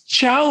 it's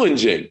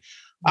challenging.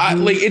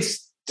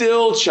 It's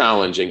still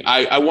challenging.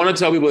 I want to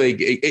tell people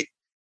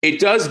it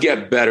does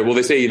get better. Well,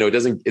 they say,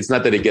 it's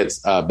not that it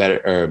gets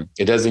better, or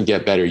it doesn't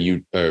get better.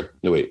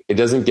 It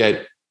doesn't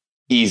get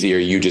easier.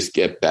 You just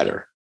get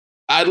better.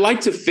 I'd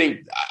like to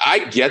think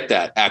I get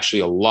that actually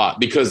a lot,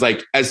 because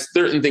as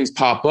certain things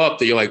pop up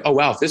that you're like, oh,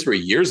 wow, if this were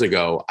years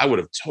ago, I would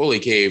have totally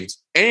caved.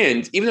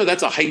 And even though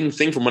that's a heightened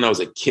thing from when I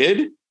was a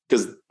kid,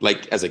 because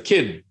like as a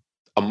kid,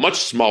 a much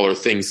smaller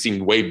thing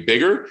seemed way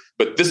bigger,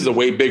 but this is a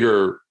way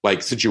bigger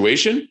like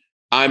situation.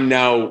 I'm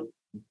now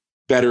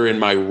better in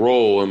my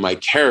role and my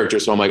character.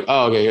 So I'm like,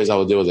 oh, okay, here's how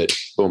we'll deal with it.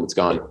 Boom, it's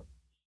gone.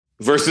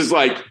 Versus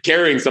like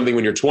carrying something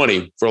when you're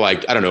 20 for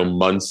like, I don't know,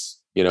 months,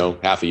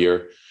 half a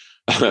year,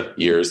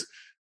 years.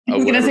 I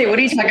was going to say, what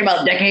are you talking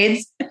about?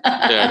 Decades?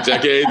 Yeah,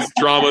 decades,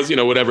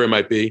 traumas, whatever it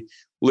might be.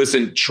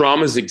 Listen,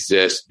 traumas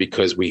exist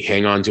because we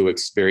hang on to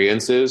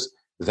experiences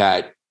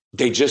that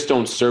they just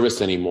don't serve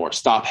us anymore.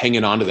 Stop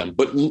hanging on to them,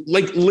 but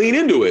like lean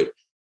into it.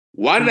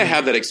 Why did I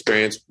have that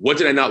experience? What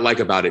did I not like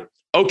about it?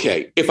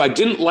 Okay, if I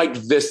didn't like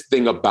this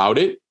thing about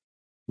it,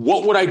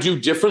 what would I do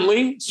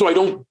differently so I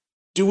don't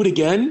do it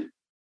again?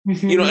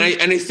 And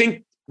I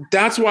think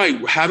that's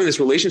why having this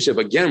relationship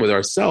again with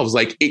ourselves,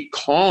 like it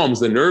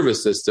calms the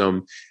nervous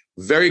system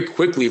very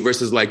quickly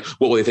versus like,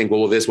 what will they think? What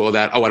will this? What will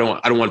that? Oh, I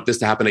don't want this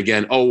to happen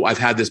again. Oh, I've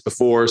had this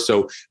before.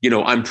 So,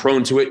 I'm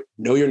prone to it.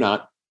 No, you're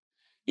not.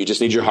 You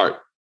just need your heart.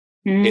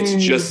 It's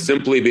just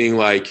simply being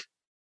like,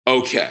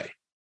 okay,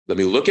 let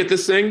me look at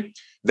this thing.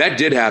 That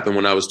did happen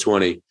when I was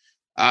 20.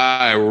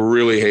 I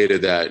really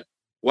hated that.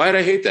 Why did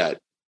I hate that?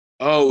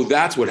 Oh,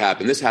 that's what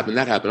happened. This happened,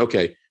 that happened.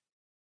 Okay.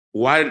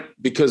 Why?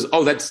 Because,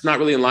 that's not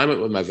really in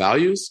alignment with my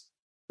values.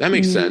 That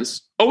makes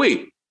sense. Oh,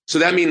 wait. So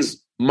that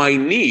means my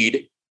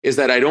need is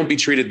that I don't be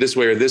treated this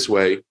way or this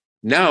way.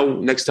 Now,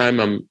 next time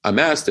I'm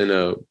asked in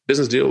a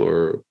business deal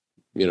or,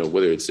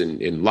 whether it's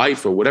in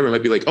life or whatever, it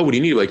might be like, oh, what do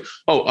you need? Like,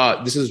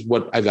 this is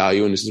what I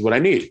value and this is what I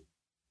need.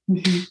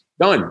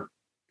 Done.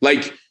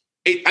 Like,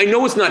 I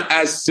know it's not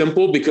as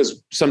simple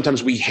because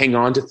sometimes we hang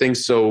on to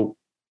things so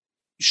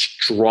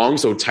strong,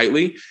 so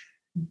tightly.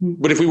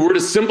 But if we were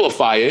to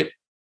simplify it,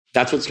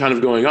 that's what's kind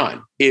of going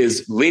on,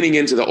 is leaning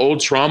into the old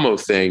trauma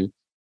thing,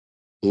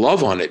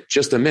 love on it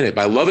just a minute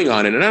by loving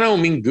on it. And I don't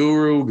mean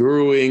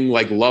guruing,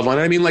 like love on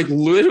it. I mean, like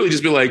literally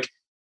just be like,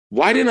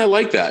 why didn't I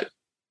like that?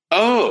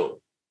 Oh,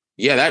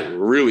 yeah, that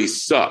really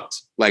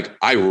sucked. Like,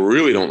 I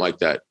really don't like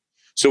that.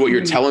 So what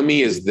you're telling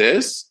me is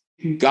this?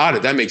 Got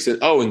it. That makes sense.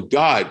 Oh, and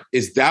God,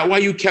 is that why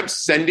you kept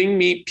sending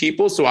me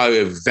people? So I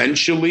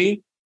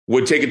eventually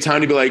would take a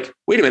time to be like,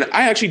 wait a minute,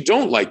 I actually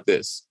don't like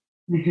this.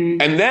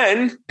 And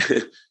then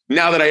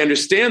now that I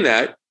understand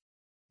that,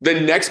 the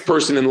next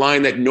person in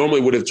line that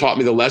normally would have taught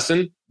me the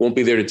lesson won't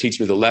be there to teach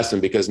me the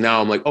lesson because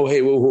now I'm like, oh,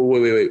 hey,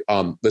 wait.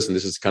 Listen,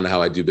 this is kind of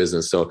how I do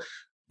business. So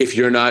if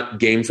you're not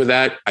game for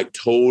that, I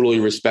totally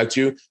respect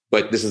you,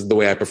 but this is the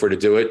way I prefer to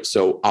do it.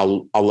 So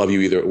I'll love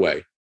you either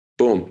way.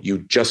 Boom. You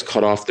just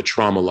cut off the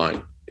trauma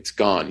line. It's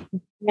gone.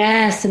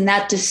 Yes. And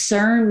that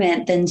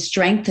discernment then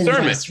strengthens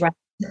us, right?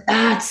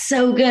 That's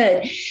so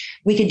good.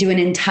 We could do an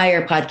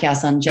entire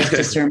podcast on just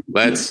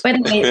discernment. By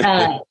the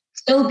way,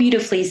 so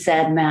beautifully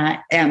said,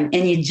 Matt. And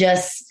you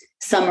just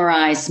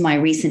summarized my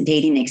recent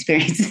dating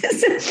experiences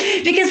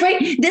because,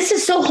 right, this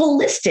is so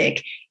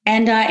holistic.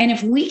 And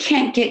if we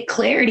can't get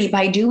clarity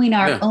by doing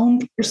our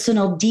own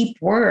personal deep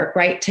work,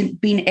 right, to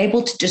being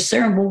able to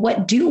discern, well,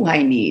 what do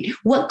I need?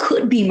 What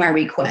could be my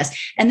request?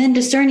 And then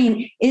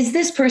discerning, is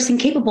this person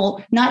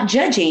capable, not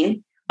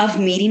judging, of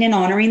meeting and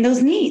honoring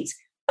those needs?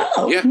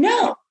 Oh,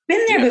 no,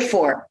 been there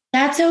before.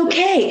 That's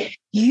okay.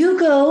 You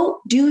go,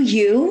 do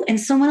you, and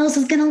someone else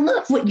is going to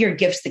love what your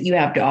gifts that you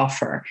have to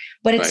offer.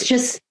 But it's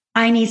just,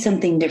 I need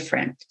something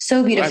different.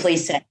 So beautifully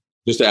said.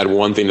 Just to add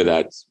one thing to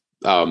that,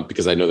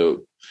 because I know there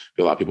will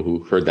be a lot of people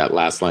who heard that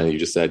last line that you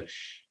just said,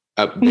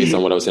 based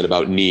on what I was saying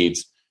about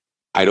needs.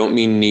 I don't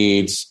mean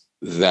needs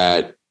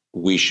that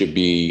we should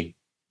be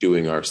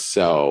doing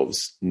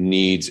ourselves,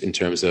 needs in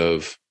terms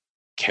of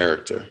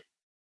character.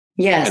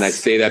 Yes. And I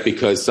say that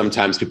because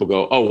sometimes people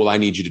go, oh, well, I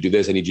need you to do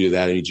this. I need you to do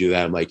that. I need you to do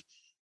that. I'm like,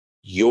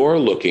 you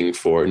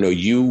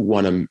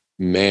want a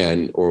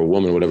man or a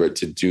woman, whatever,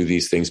 to do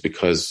these things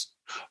because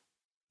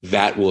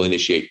that will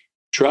initiate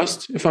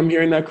trust, if I'm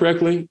hearing that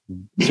correctly.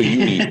 So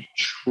you need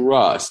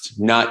trust,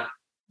 not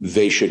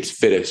they should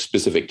fit a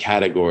specific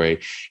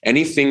category.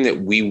 Anything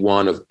that we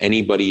want of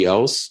anybody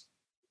else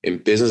in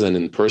business and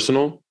in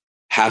personal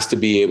has to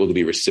be able to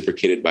be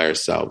reciprocated by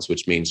ourselves,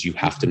 which means you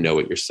have to know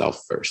it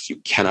yourself first. You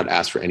cannot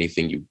ask for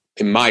anything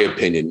in my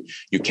opinion,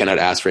 you cannot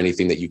ask for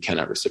anything that you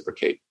cannot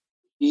reciprocate.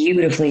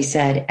 Beautifully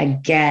said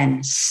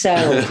again. So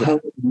yes. Throw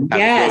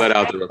that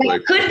out there real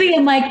quick. It could be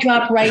a mic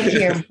drop right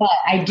here, but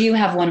I do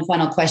have one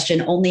final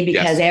question only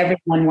because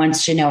everyone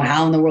wants to know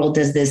how in the world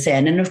does this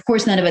end? And of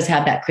course, none of us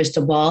have that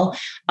crystal ball.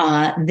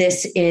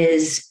 This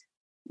is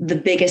the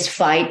biggest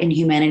fight in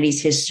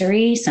humanity's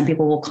history. Some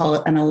people will call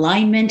it an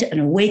alignment, an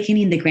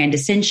awakening, the grand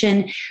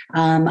ascension.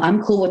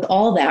 I'm cool with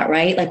all that,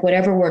 right? Like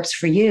whatever works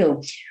for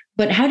you.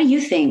 But how do you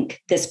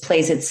think this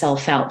plays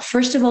itself out?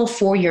 First of all,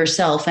 for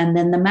yourself, and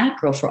then the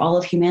macro for all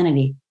of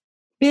humanity.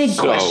 Big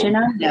question.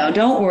 I know.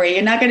 Don't worry.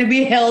 You're not going to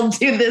be held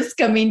to this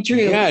coming true.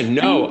 Yeah,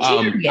 no.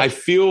 I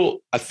feel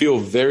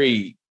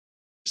very,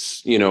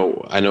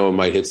 I know it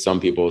might hit some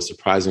people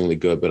surprisingly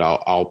good, but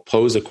I'll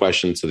pose a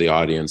question to the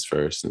audience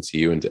first and to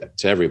you and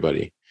to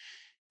everybody.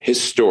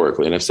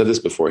 Historically, and I've said this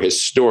before,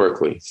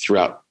 historically,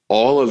 throughout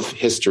all of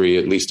history,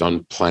 at least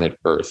on planet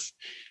Earth,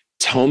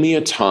 tell me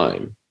a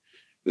time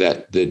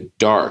that the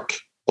dark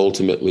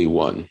ultimately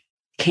won.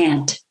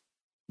 Can't.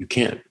 You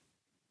can't.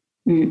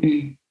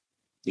 Mm-mm.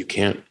 You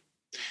can't.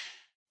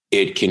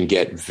 It can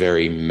get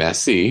very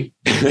messy.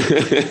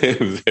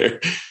 And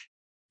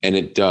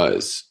it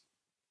does.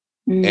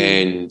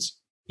 And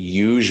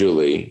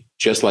usually,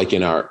 just like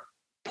in our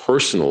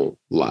personal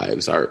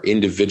lives, our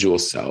individual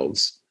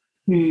selves,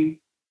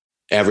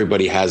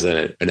 everybody has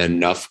an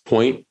enough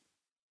point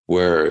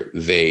where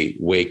they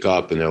wake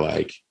up and they're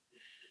like,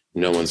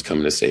 no one's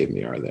coming to save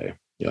me, are they?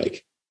 You're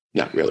like,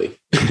 not really.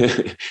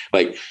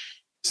 Like,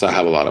 so I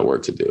have a lot of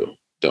work to do,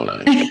 don't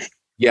I?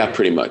 Yeah,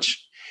 pretty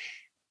much.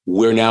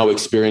 We're now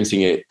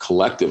experiencing it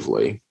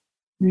collectively.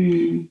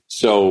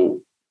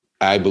 So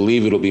I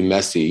believe it'll be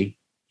messy,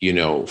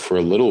 for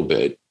a little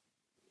bit,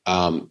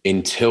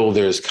 until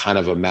there's kind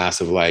of a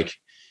massive, like,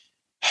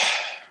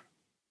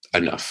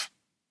 enough.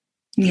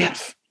 Yeah.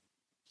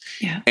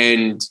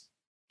 And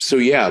so,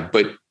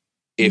 but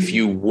if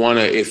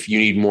you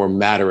need more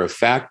matter of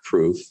fact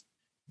proof,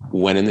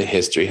 when in the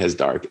history has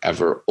dark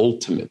ever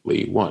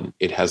ultimately won?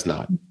 It has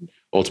not.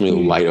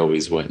 Ultimately, light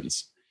always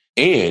wins.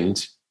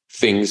 And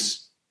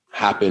things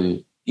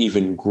happen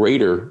even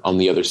greater on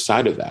the other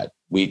side of that.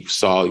 We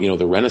saw,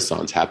 the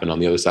Renaissance happen on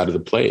the other side of the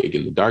plague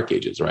in the Dark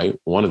Ages, right?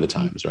 One of the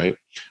times, right?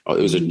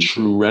 It was a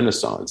true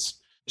Renaissance.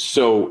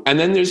 So, and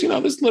then there's,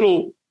 there's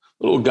little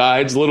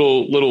guides,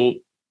 little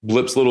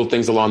blips, little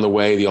things along the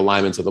way, the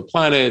alignments of the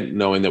planet,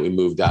 knowing that we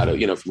moved out of,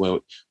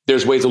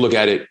 there's ways to look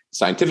at it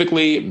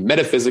scientifically,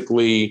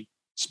 metaphysically,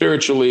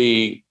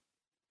 spiritually,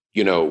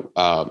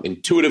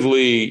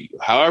 intuitively,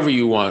 however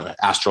you want,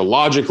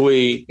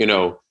 astrologically,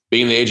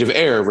 being the age of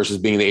air versus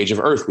being the age of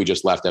earth we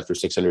just left after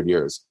 600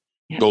 years.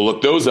 Yeah. Go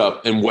look those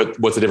up. And what's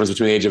the difference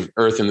between the age of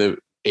earth and the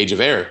age of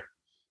air?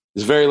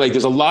 It's very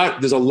there's a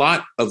lot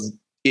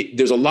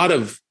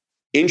of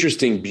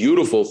interesting,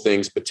 beautiful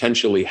things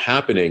potentially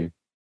happening.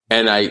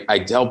 And I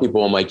tell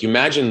people, I'm like,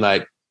 imagine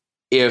that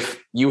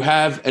if you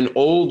have an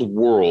old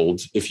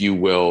world, if you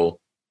will,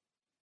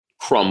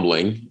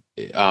 crumbling,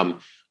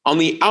 on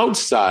the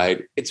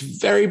outside, it's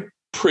very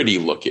pretty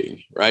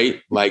looking,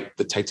 right? Like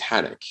the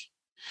Titanic.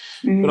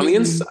 But on the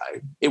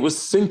inside, it was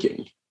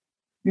sinking.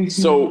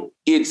 So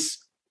it's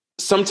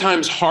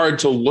sometimes hard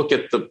to look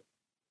at the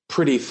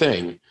pretty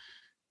thing,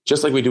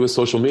 just like we do with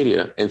social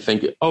media, and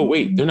think, oh,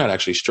 wait, they're not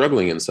actually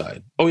struggling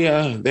inside. Oh,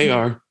 yeah, they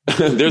are.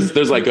 there's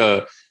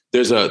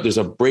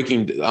a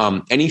breaking,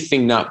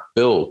 anything not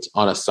built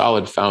on a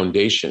solid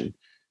foundation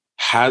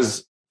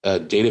has a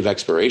date of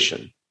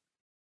expiration,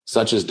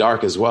 such as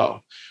dark as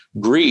well.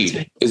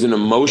 Greed is an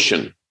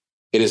emotion.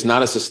 It is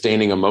not a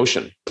sustaining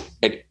emotion.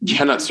 It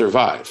cannot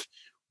survive.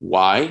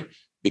 Why?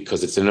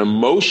 Because it's an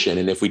emotion.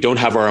 And if we don't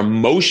have our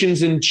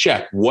emotions in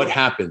check, what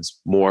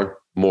happens? More.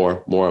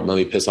 Let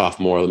me piss off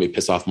more. Let me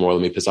piss off more.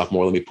 Let me piss off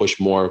more. Let me push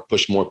more,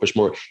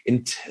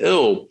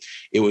 until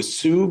it was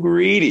so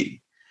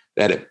greedy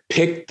that it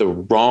picked the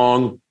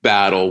wrong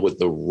battle with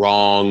the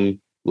wrong,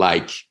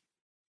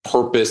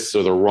 purpose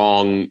or the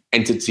wrong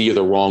entity or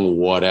the wrong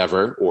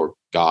whatever, or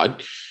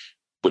God,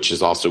 which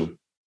is also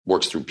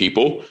works through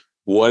people,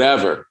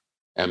 whatever.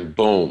 And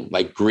boom,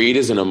 greed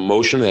is an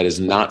emotion that is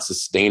not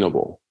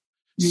sustainable.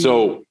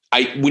 So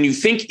when you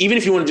think, even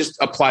if you want to just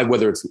apply,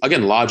 whether it's,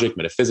 again, logic,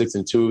 metaphysics,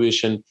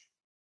 intuition,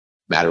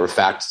 matter of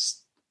fact,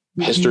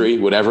 history,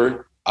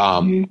 whatever,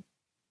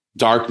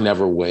 dark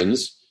never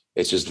wins.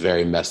 It's just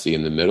very messy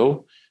in the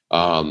middle.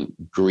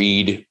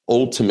 Greed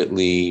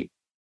ultimately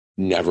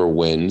never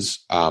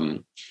wins.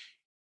 I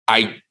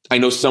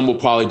know some will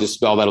probably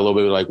dispel that a little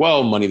bit, like,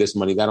 well, money this,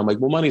 money that. I'm like,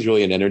 well, money's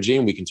really an energy,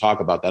 and we can talk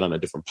about that on a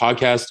different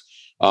podcast.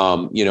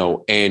 And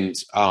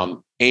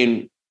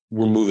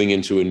we're moving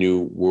into a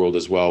new world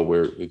as well,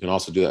 where we can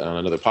also do that on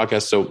another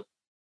podcast. So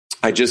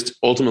I just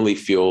ultimately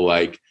feel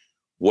like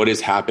what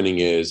is happening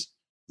is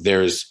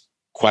there's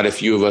quite a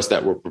few of us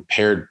that were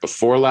prepared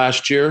before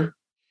last year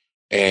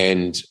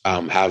and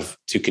have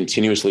to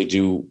continuously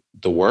do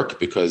the work,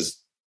 because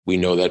we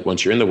know that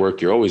once you're in the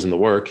work, you're always in the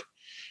work.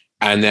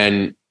 And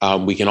then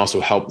we can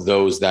also help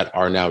those that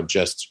are now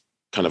just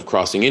kind of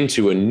crossing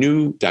into a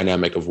new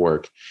dynamic of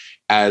work.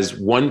 As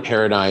one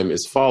paradigm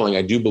is falling,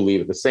 I do believe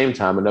at the same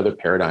time another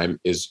paradigm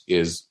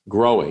is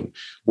growing.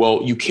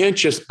 Well, you can't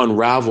just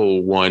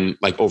unravel one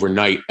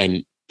overnight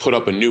and put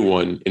up a new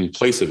one in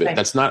place of it. Right.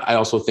 That's not, I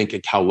also think,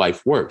 how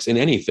life works in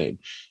anything.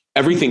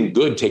 Everything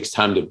good takes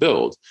time to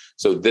build.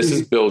 So this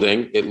is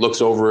building. It looks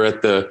over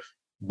at the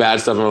bad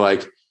stuff and we're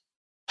like,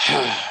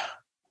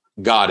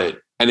 got it.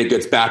 And it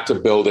gets back to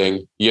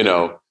building,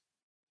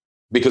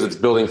 because it's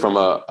building from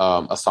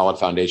a solid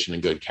foundation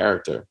and good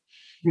character.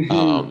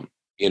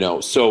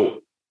 So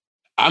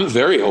I'm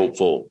very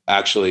hopeful,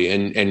 actually,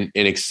 and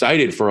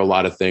excited for a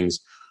lot of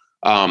things.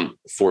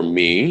 For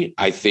me,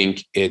 I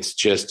think it's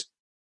just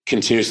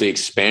continuously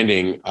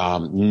expanding.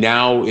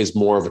 Now is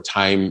more of a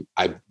time,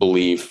 I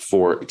believe,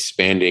 for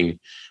expanding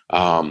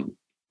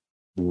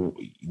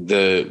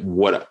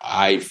what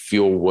I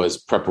feel was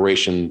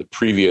preparation the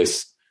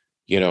previous,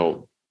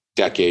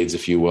 decades,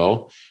 if you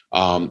will,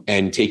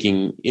 and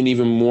taking an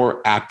even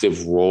more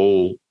active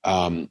role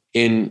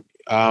in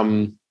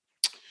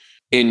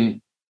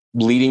in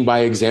leading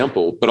by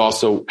example, but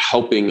also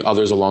helping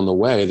others along the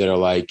way that are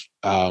like,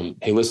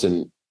 hey,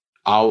 listen,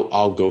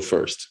 I'll go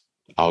first.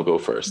 I'll go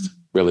first.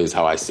 Really is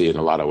how I see it in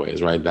a lot of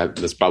ways, right?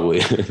 That's probably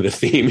the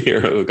theme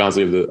here of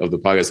constantly of the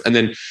podcast. And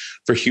then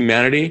for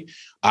humanity,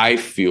 I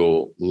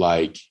feel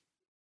like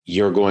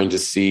you're going to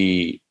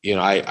see,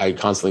 I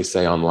constantly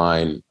say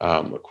online,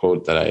 a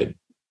quote that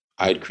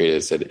I had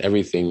created said,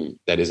 everything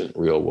that isn't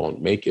real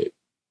won't make it.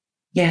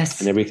 Yes.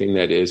 And everything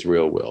that is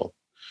real will.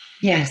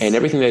 Yes. And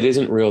everything that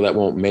isn't real that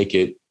won't make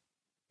it,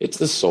 it's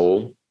the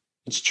soul.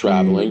 It's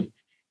traveling.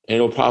 And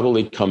it'll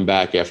probably come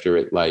back after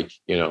it,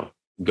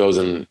 goes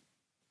and,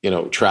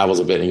 travels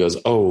a bit and goes,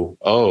 oh,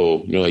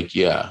 and you're like,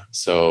 yeah.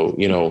 So,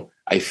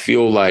 I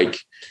feel like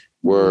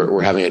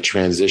we're having a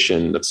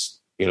transition that's,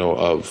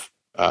 of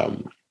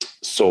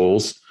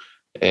souls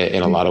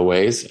in a lot of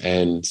ways.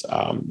 And,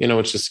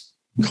 it's just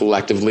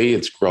collectively,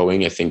 it's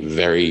growing, I think,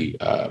 very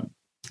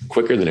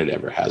quicker than it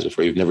ever has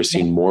before. You've never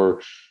seen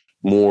more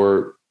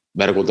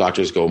medical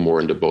doctors go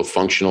more into both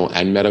functional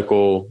and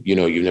medical.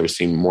 You've never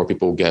seen more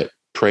people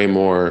pray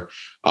more,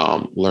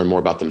 learn more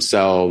about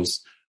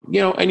themselves,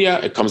 and yeah,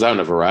 it comes out in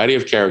a variety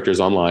of characters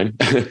online,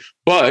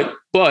 but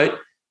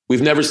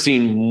we've never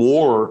seen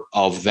more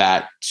of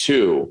that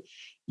too.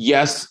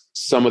 Yes,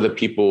 some of the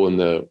people in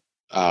the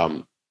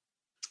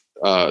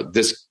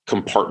this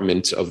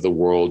compartment of the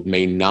world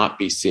may not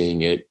be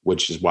seeing it,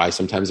 which is why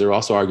sometimes they're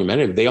also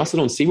argumentative. They also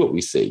don't see what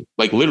we see.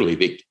 Like literally,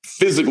 they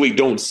physically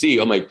don't see.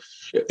 I'm like,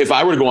 if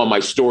I were to go on my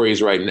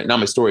stories right now, not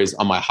my stories,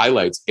 on my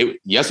highlights,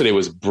 yesterday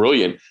was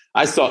brilliant.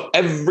 I saw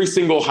every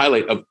single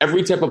highlight of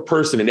every type of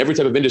person in every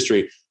type of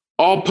industry,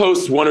 all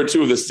post one or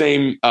two of the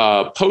same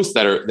posts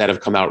that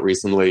have come out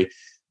recently.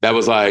 That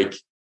was like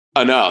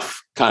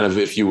enough, kind of,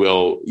 if you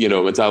will,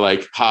 it's not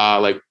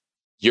like,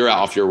 you're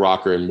off your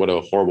rocker and what a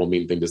horrible,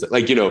 mean thing to say.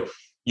 Like,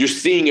 you're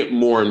seeing it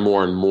more and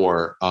more and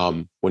more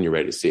when you're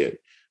ready to see it.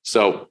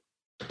 So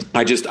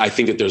I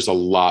think that there's a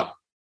lot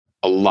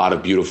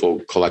of beautiful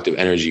collective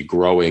energy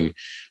growing,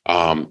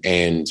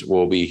 and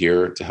we'll be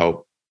here to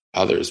help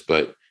others,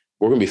 but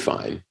we're going to be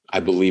fine. I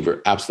believe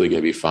we're absolutely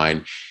going to be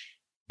fine.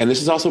 And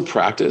this is also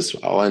practice.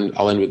 I'll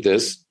end with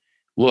this.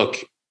 Look,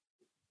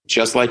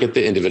 just like at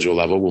the individual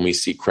level, when we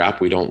see crap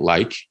we don't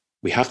like,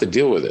 we have to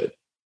deal with it.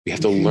 We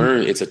have to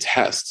learn. It's a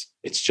test.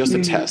 It's just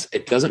a test.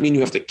 It doesn't mean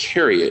you have to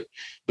carry it,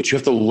 but you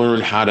have to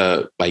learn how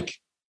to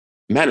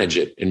manage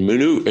it and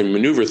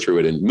maneuver through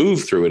it and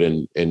move through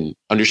it and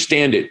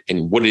understand it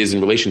and what it is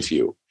in relation to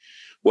you.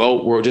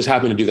 Well, we're just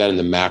happen to do that in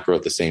the macro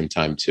at the same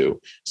time too.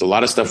 There's a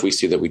lot of stuff we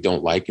see that we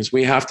don't like, and so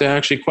we have to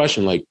actually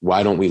question,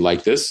 why don't we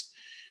like this?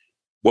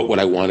 What would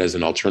I want as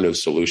an alternative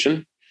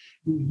solution?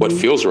 What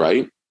feels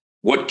right?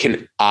 What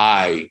can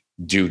I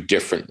do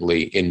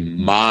differently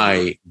in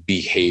my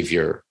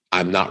behavior?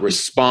 I'm not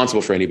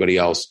responsible for anybody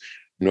else,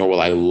 nor will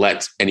I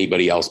let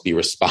anybody else be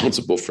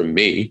responsible for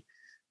me,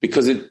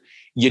 because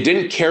you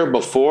didn't care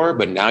before,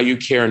 but now you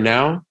care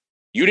now.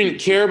 You didn't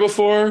care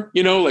before,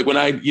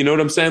 when you know what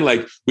I'm saying?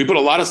 We put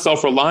a lot of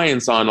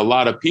self-reliance on a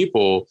lot of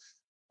people,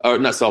 or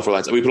not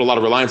self-reliance. We put a lot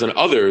of reliance on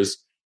others.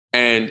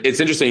 And it's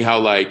interesting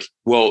how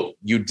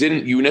you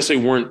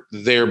necessarily weren't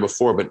there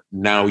before, but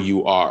now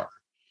you are.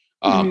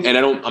 And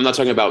I'm not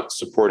talking about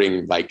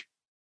supporting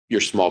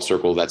your small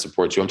circle that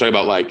supports you. I'm talking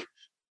about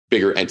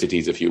bigger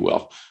entities, if you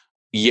will.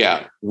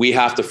 Yeah, we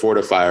have to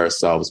fortify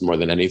ourselves more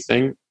than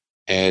anything.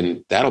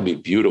 And that'll be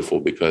beautiful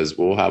because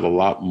we'll have a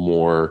lot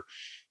more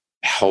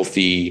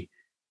healthy,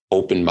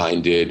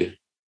 open-minded,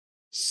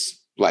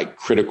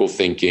 critical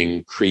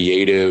thinking,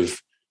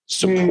 creative,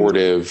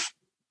 supportive,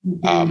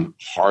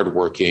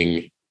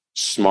 hardworking,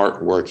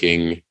 smart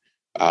working,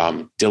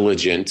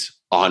 diligent,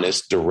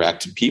 honest,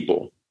 direct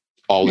people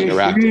all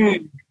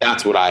interacting.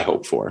 That's what I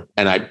hope for.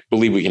 And I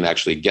believe we can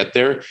actually get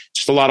there.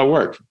 Just a lot of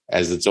work,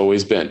 as it's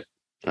always been,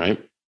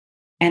 right?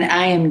 And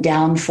I am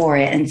down for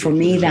it. And for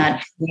me,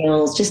 that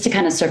feels, just to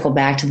kind of circle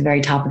back to the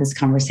very top of this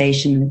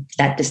conversation,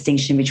 that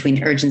distinction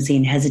between urgency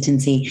and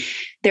hesitancy,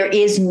 there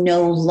is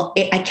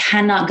I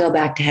cannot go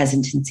back to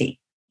hesitancy,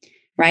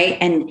 right?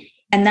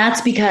 And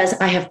that's because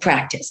I have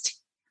practiced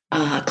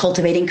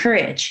cultivating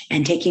courage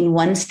and taking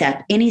one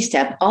step, any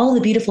step, all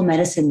the beautiful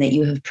medicine that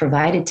you have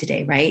provided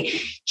today, right?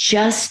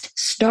 Just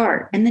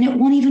start. And then it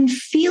won't even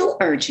feel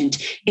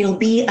urgent. It'll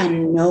be a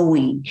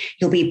knowing.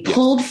 You'll be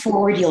pulled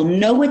forward. You'll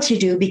know what to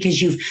do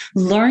because you've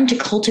learned to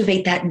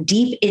cultivate that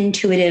deep,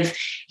 intuitive,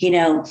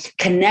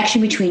 connection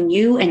between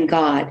you and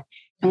God.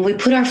 And we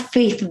put our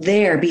faith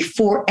there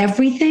before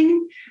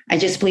everything. I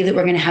just believe that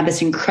we're going to have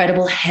this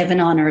incredible heaven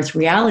on earth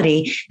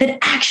reality that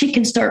actually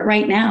can start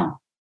right now.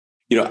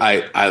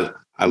 I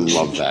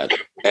love that.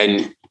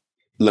 And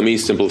let me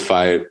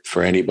simplify it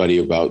for anybody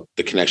about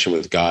the connection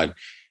with God.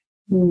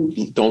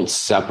 Don't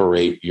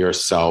separate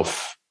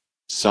yourself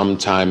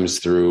sometimes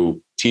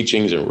through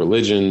teachings and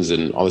religions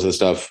and all this other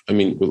stuff. I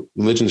mean,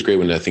 religion's great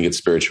when I think it's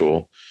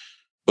spiritual.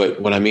 But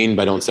what I mean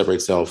by don't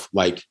separate self,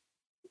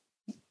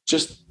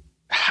 just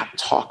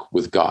talk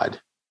with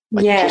God.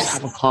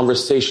 Just have a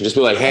conversation. Just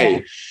be like,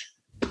 hey,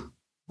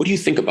 what do you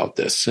think about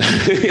this?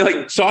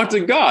 Talk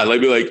to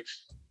God. Be like,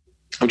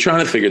 I'm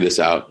trying to figure this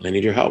out and I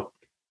need your help.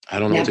 I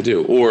don't know what to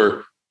do.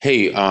 Or,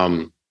 hey,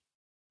 I'm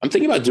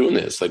thinking about doing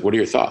this. Like, what are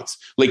your thoughts?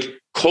 Like,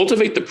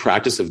 cultivate the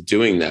practice of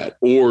doing that,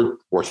 or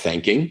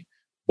thanking,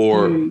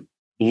 or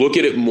look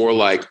at it more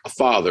like a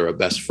father, a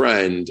best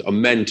friend, a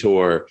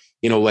mentor.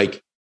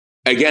 Like,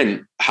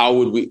 again, how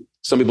would we?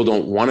 Some people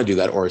don't want to do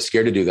that or are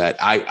scared to do that.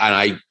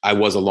 I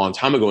was a long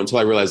time ago, until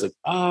I realized,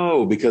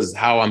 like, because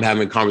how I'm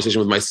having a conversation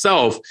with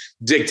myself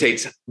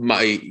dictates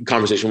my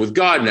conversation with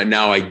God. And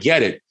now I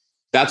get it.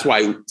 That's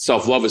why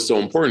self-love is so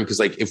important. Because,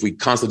 like, if we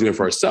constantly do it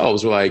for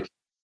ourselves, we're like,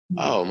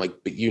 I'm like,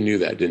 but you knew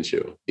that, didn't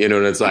you? And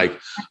it's like,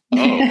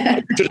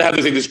 I should have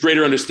this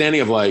greater understanding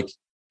of, like,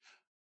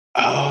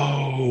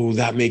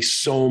 that makes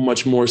so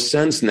much more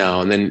sense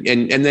now. And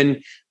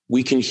then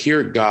we can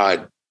hear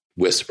God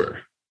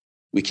whisper.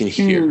 We can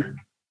hear,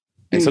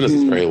 and sometimes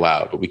it's very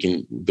loud, but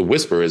the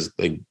whisper is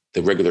like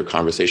the regular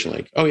conversation.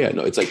 Like,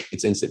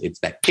 it's instant. It's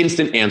that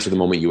instant answer the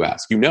moment you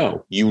ask.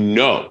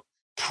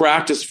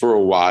 Practice for a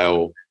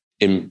while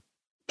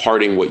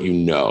imparting what you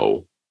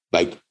know,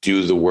 like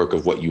do the work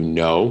of what you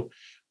know.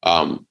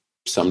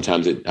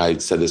 Sometimes I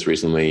said this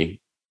recently,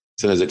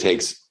 sometimes it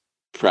takes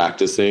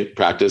practice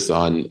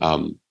on,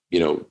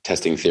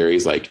 testing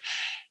theories. Like,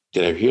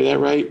 did I hear that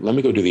right? Let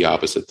me go do the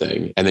opposite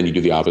thing. And then you do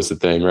the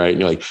opposite thing, right?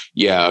 And you're like,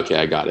 yeah, okay,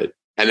 I got it.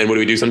 And then what do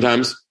we do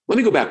sometimes? Let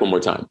me go back one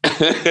more time.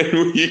 And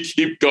we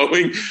keep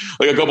going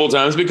like a couple of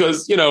times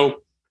because,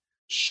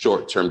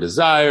 short-term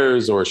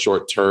desires or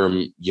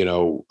short-term,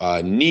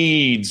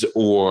 needs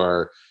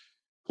or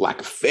lack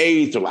of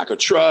faith or lack of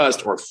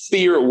trust or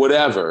fear or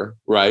whatever,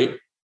 right?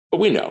 But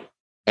we know.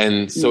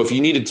 And so if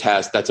you need a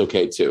test, that's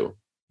okay too,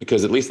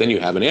 because at least then you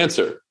have an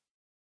answer.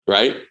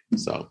 Right?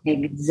 So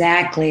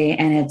exactly.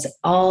 And it's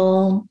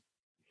all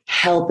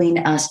helping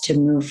us to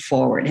move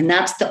forward. And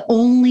that's the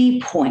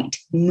only point,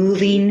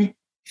 moving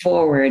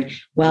forward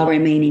while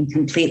remaining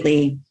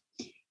completely,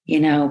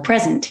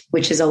 present,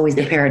 which is always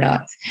the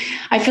paradox.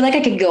 I feel like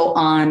I could go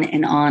on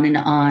and on and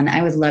on.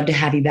 I would love to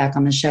have you back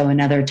on the show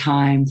another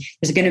time.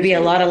 There's going to be a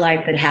lot of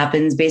life that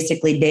happens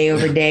basically day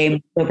over day,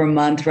 month over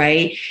month,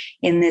 right?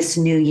 In this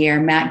new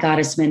year. Matt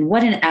Gottesman,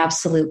 what an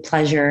absolute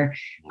pleasure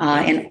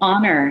and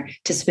honor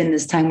to spend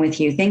this time with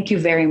you. Thank you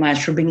very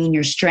much for bringing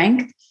your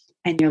strength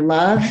and your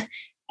love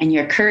and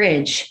your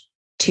courage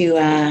to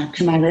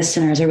my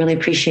listeners. I really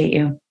appreciate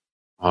you.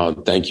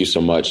 Thank you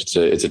so much.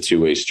 It's a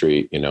two-way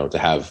street, to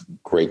have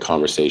great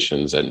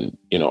conversations and,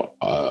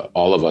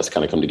 all of us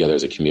kind of come together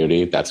as a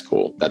community. That's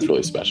cool. That's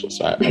really special.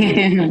 So I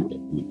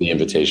the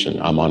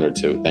invitation. I'm honored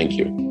too. Thank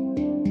you.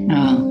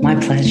 Oh, my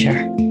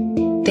pleasure.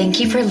 Thank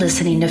you for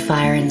listening to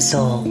Fire and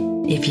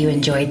Soul. If you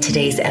enjoyed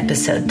today's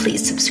episode,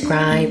 please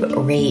subscribe,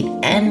 rate,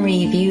 and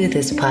review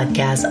this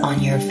podcast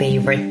on your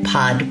favorite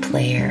pod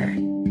player.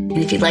 And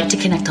if you'd like to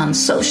connect on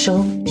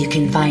social, you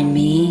can find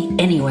me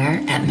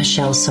anywhere at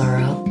Michelle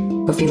Sorrow.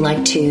 Or if you'd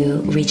like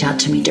to reach out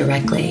to me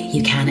directly,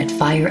 you can at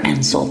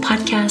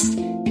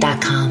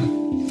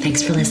fireandsoulpodcast.com.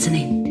 Thanks for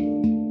listening.